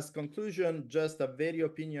give as conclusion just a very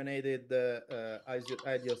opinionated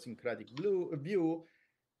idiosyncratic view.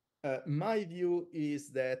 My view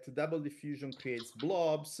is that double diffusion creates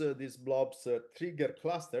blobs. These blobs trigger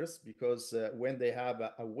clusters because when they have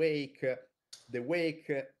a wake, the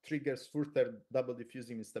wake triggers further double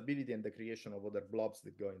diffusing instability and the creation of other blobs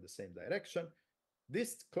that go in the same direction.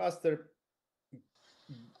 This cluster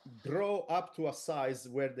grow up to a size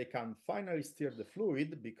where they can finally steer the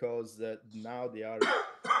fluid because now they are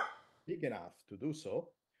big enough to do so.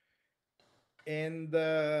 And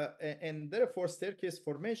therefore, staircase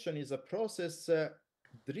formation is a process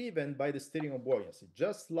driven by the steering of buoyancy,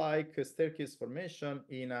 just like a staircase formation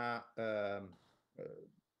in a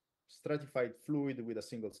stratified fluid with a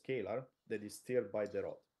single scalar that is steered by the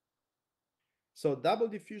rod. So double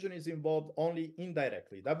diffusion is involved only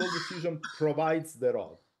indirectly. Double diffusion provides the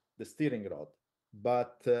rod, the steering rod,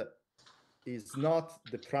 but is not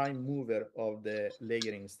the prime mover of the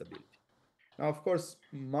layering stability. Now, of course,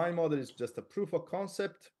 my model is just a proof of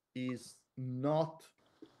concept, is not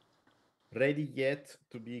ready yet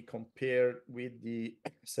to be compared with the,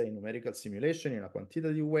 say, numerical simulation in a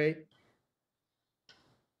quantitative way.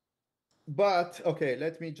 But, okay,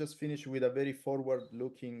 let me just finish with a very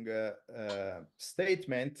forward-looking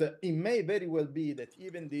statement. It may very well be that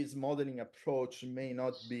even this modeling approach may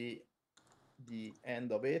not be the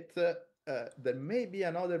end of it. There may be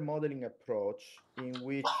another modeling approach in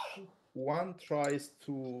which one tries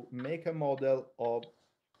to make a model of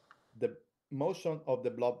the motion of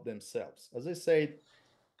the blob themselves. As I said,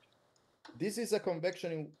 this is a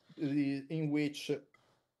convection in which,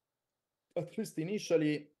 at least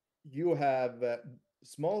initially, you have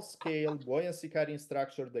small-scale buoyancy-carrying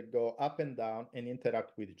structures that go up and down and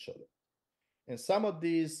interact with each other. And some of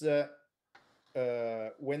these,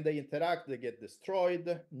 when they interact, they get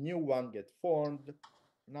destroyed, new ones get formed.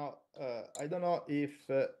 Now, I don't know if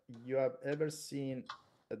you have ever seen,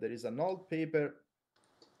 there is an old paper,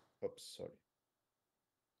 oops, sorry.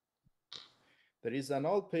 There is an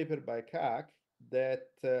old paper by Kak that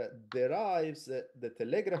derives the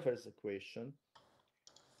telegrapher's equation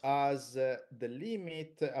as the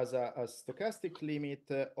limit, as a stochastic limit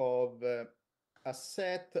of a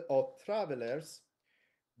set of travelers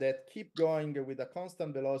that keep going with a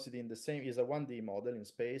constant velocity in the same, is a 1D model in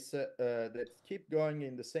space, that keep going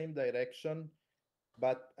in the same direction,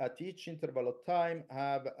 but at each interval of time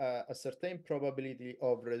have a certain probability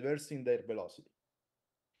of reversing their velocity.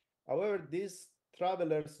 However, these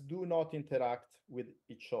travelers do not interact with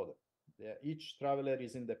each other. Each traveler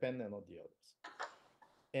is independent of the others.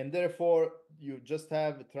 And therefore, you just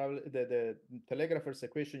have the telegrapher's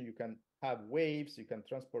equation. You can have waves, you can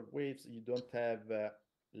transport waves, you don't have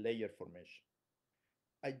layer formation.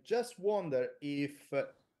 I just wonder if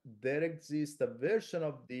there exists a version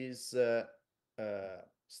of this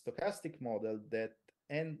stochastic model that,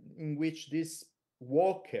 and in which these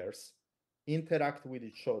walkers interact with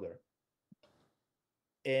each other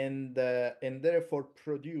and therefore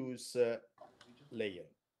produce layering.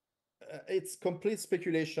 It's complete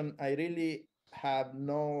speculation. I really have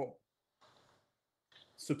no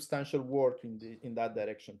substantial work in that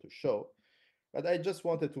direction to show, but I just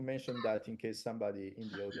wanted to mention that in case somebody in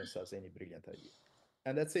the audience has any brilliant idea.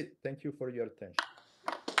 And that's it. Thank you for your attention.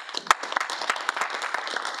 Thank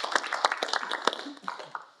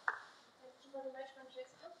you very much,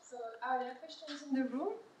 Francesco. So are there questions in the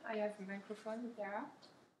room? I have a microphone there.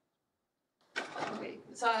 Okay,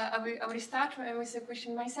 so I will start with a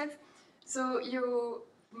question myself. So you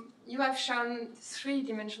have shown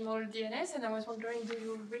three-dimensional DNS, and I was wondering, do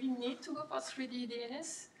you really need to go for 3D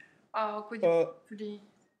DNS, or could you 2D?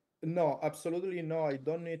 No, absolutely no. I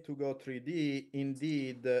don't need to go 3D.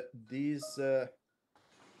 Indeed, this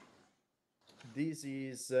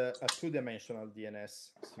is a two-dimensional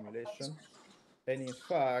DNS simulation. And in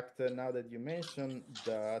fact, now that you mentioned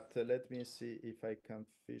that, let me see if I can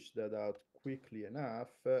fish that out quickly enough.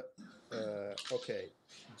 Okay,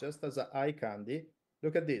 just as an eye candy,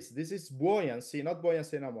 look at this. This is buoyancy, not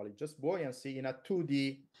buoyancy anomaly, just buoyancy in a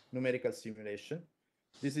 2D numerical simulation.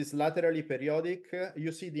 This is laterally periodic.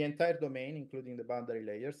 You see the entire domain, including the boundary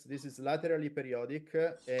layers. This is laterally periodic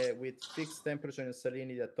with fixed temperature and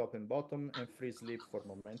salinity at top and bottom and free slip for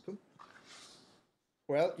momentum.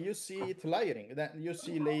 Well, you see it layering. You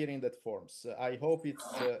see layering that forms. I hope it's.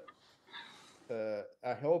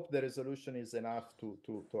 I hope the resolution is enough to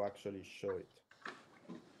actually show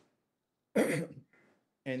it.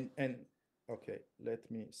 and okay, let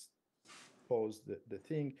me pause the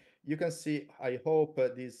thing. You can see. I hope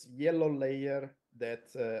this yellow layer that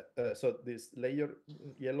so this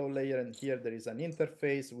yellow layer, and here there is an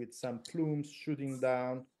interface with some plumes shooting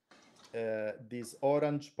down. This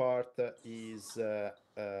orange part is a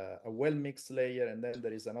well-mixed layer, and then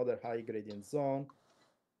there is another high gradient zone.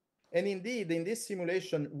 And indeed, in this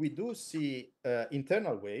simulation, we do see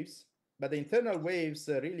internal waves, but the internal waves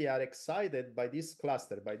really are excited by this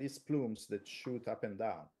cluster, by these plumes that shoot up and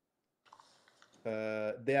down.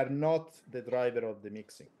 They are not the driver of the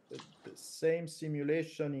mixing. The same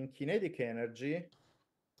simulation in kinetic energy.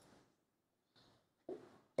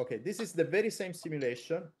 Okay, this is the very same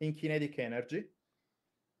simulation in kinetic energy.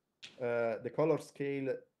 The color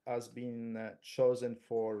scale has been chosen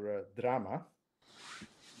for drama.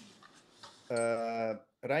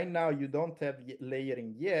 Right now, you don't have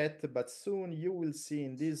layering yet, but soon you will see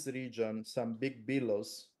in this region some big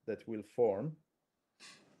billows that will form.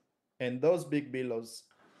 And those big billows,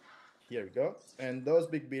 here we go, and those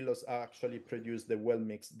big billows actually produce the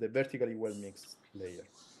well-mixed, the vertically well-mixed layer.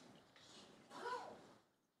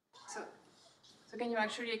 So can you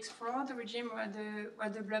actually explore the regime where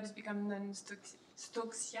the blobs become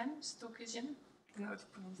non-Stokesian? I don't know how to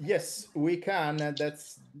pronounce that. Yes, we can. And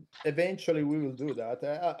that's eventually we will do that.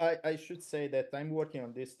 I should say that I'm working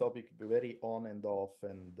on this topic very on and off,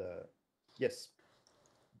 and yes,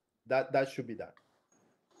 that should be done.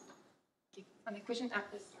 Okay. And a question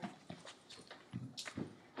after.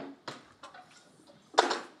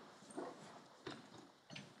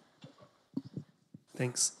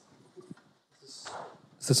 Thanks.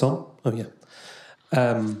 Is this on? Oh, yeah.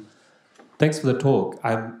 Thanks for the talk.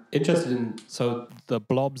 I'm interested in, so the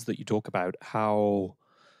blobs that you talk about, how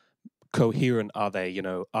coherent are they? You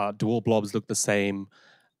know, do all blobs look the same?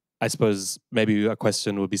 I suppose maybe a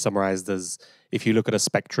question would be summarized as, if you look at a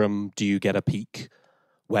spectrum, do you get a peak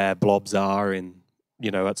where blobs are in, you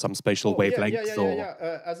know, at some spatial wavelengths?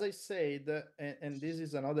 As I said, and this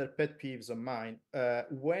is another pet peeves of mine,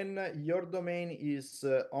 when your domain is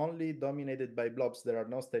only dominated by blobs, there are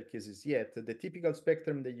no staircases yet, the typical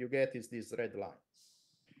spectrum that you get is this red line.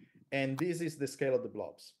 And this is the scale of the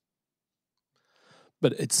blobs.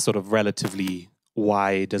 But it's sort of relatively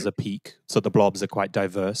wide as a peak, so the blobs are quite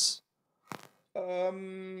diverse.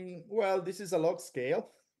 Well, this is a log scale,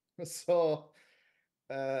 so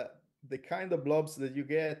the kind of blobs that you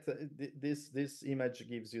get, this image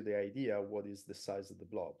gives you the idea of what is the size of the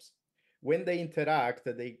blobs. When they interact,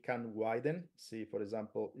 they can widen. See, for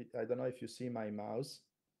example, I don't know if you see my mouse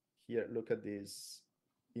here. Look at these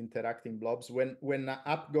interacting blobs. When an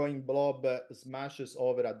upgoing blob smashes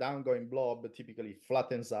over a downgoing blob, typically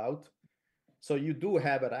flattens out. So you do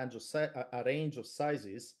have a range of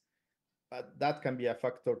sizes, but that can be a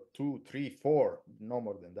factor 2, 3, 4, no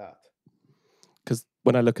more than that. Because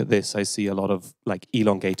when I look at this, I see a lot of like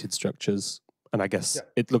elongated structures, and I guess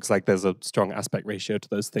it looks like there's a strong aspect ratio to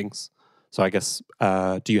those things. So I guess,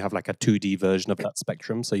 do you have like a 2D version of that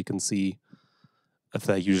spectrum so you can see if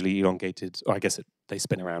they're usually elongated, or I guess they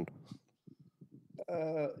spin around?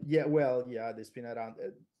 They spin around.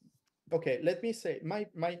 Okay, let me say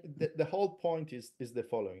the whole point is the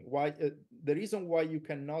following. Why the reason why you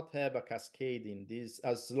cannot have a cascade in this,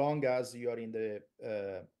 as long as you are in the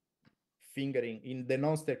fingering, in the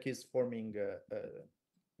non-staircase forming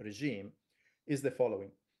regime, is the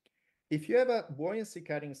following. If you have a buoyancy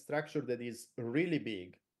carrying structure that is really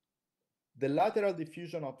big, the lateral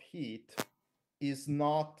diffusion of heat is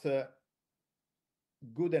not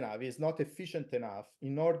good enough, is not efficient enough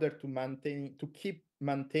in order to keep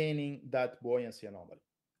maintaining that buoyancy anomaly.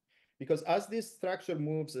 Because as this structure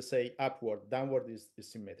moves, say, upward, downward is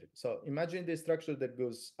symmetric. So imagine the structure that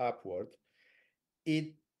goes upward,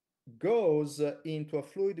 it goes into a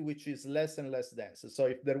fluid which is less and less dense. So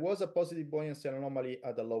if there was a positive buoyancy anomaly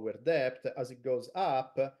at a lower depth, as it goes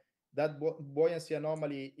up, that buoyancy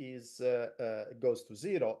anomaly goes to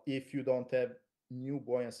zero if you don't have new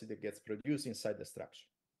buoyancy that gets produced inside the structure.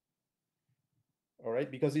 All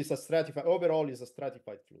right, because it's a stratified, overall is a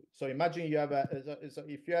stratified fluid. So imagine you have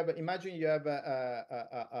imagine you have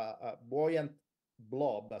a buoyant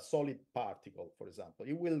blob, a solid particle, for example.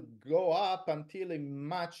 It will go up until it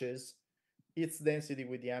matches its density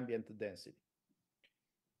with the ambient density.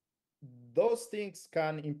 Those things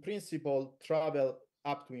can, in principle, travel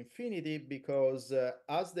up to infinity because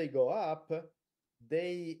as they go up,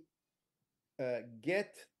 they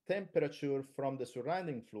get temperature from the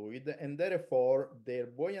surrounding fluid, and therefore their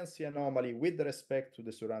buoyancy anomaly with respect to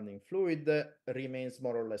the surrounding fluid remains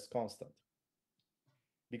more or less constant.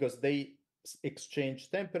 Because they exchange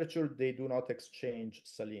temperature, they do not exchange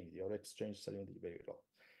salinity, or exchange salinity very low.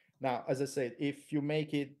 Now, as I said, if you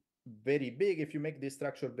make it very big, if you make this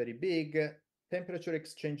structure very big, temperature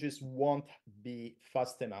exchanges won't be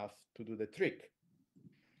fast enough to do the trick.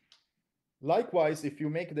 Likewise, if you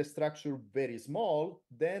make the structure very small,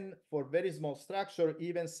 then for very small structure,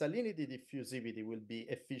 even salinity diffusivity will be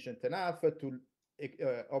efficient enough to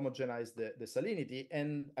homogenize the salinity.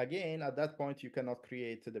 And again, at that point, you cannot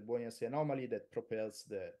create the buoyancy anomaly that propels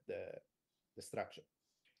the structure.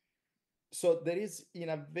 So there is, in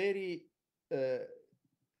a very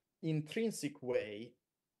intrinsic way,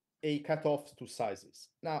 a cutoff to sizes.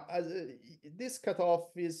 Now, this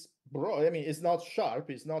cutoff is broad. I mean, it's not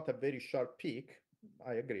sharp. It's not a very sharp peak.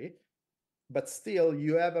 I agree. But still,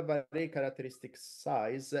 you have a very characteristic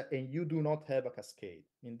size, and you do not have a cascade.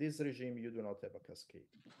 In this regime, you do not have a cascade.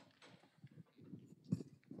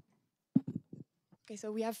 Okay,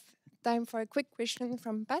 so we have time for a quick question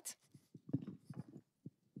from Pat.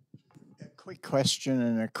 A quick question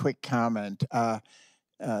and a quick comment.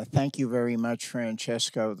 Thank you very much,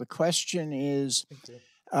 Francesco. The question is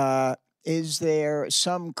there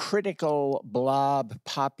some critical blob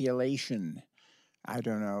population I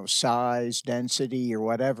don't know, size, density, or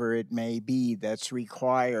whatever it may be that's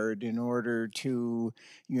required in order to,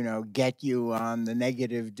 you know, get you on the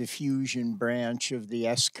negative diffusion branch of the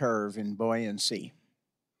S-curve in buoyancy?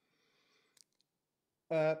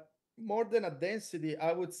 More than a density,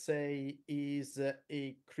 I would say, is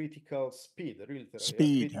a critical speed, literally,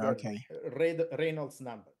 Speed, a critical okay. Reynolds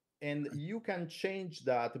number. And you can change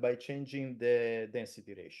that by changing the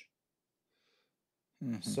density ratio.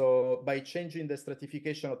 So by changing the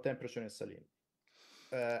stratification of temperature and salinity.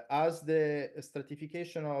 As the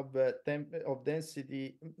stratification of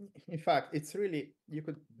density, in fact, it's really, you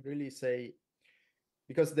could really say,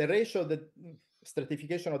 because the ratio of the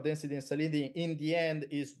stratification of density and salinity in the end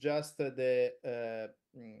is just the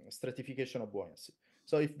stratification of buoyancy.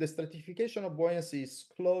 So if the stratification of buoyancy is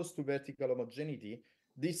close to vertical homogeneity,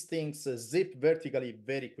 these things zip vertically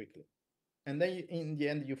very quickly. And then in the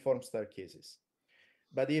end, you form staircases.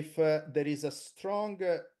 But if there is a strong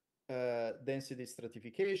density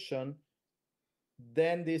stratification,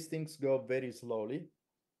 then these things go very slowly,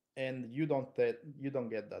 and you don't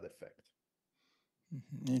get that effect.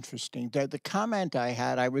 Interesting. The comment I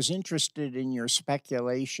had, I was interested in your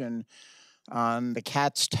speculation on the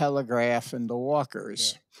cat's telegraph and the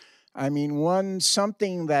walkers. Yeah. I mean,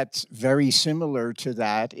 something that's very similar to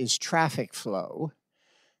that is traffic flow.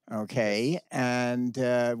 Okay, yes. And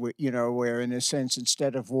you know, where in a sense,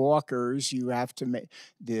 instead of walkers, you have to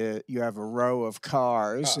you have a row of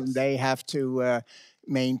cars, and they have to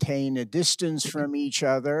maintain a distance from each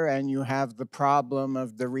other, and you have the problem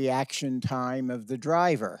of the reaction time of the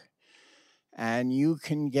driver, and you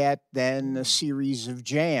can get then a series of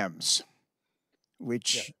jams,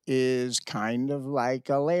 which is kind of like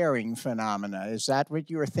a layering phenomena. Is that what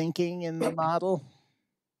you were thinking in the model?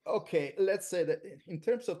 Okay, let's say that in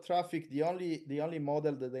terms of traffic, the only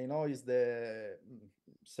model that they know is the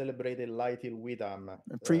celebrated Lighthill-Witham.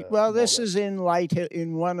 Well, this is in Lighthill,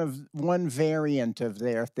 in one variant of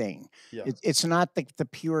their thing. Yeah. It's not the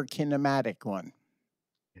pure kinematic one.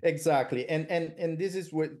 Exactly, and this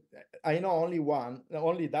is what I know,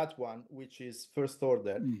 only that one, which is first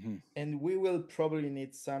order, and we will probably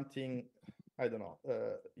need something, I don't know,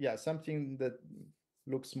 something that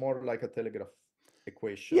looks more like a telegraph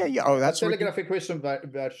equation. Yeah. Oh, that's a telegraph equation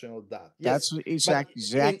version of that. Yes, that's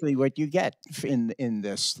exactly what you get in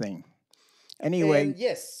this thing. Anyway, and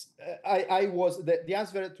yes, I was the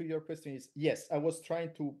answer to your question is yes. I was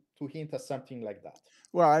trying to hint at something like that.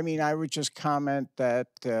 Well, I mean, I would just comment that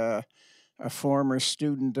a former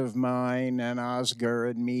student of mine and Oscar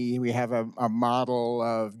and me, we have a model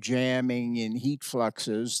of jamming in heat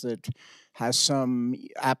fluxes that has some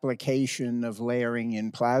application of layering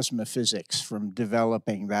in plasma physics from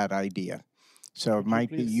developing that idea. So it might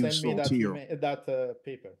be useful to you. That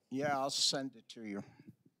paper. Yeah, I'll send it to you.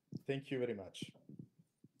 Thank you very much.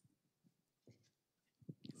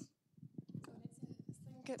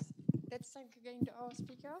 Let's thank again our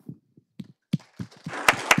speaker.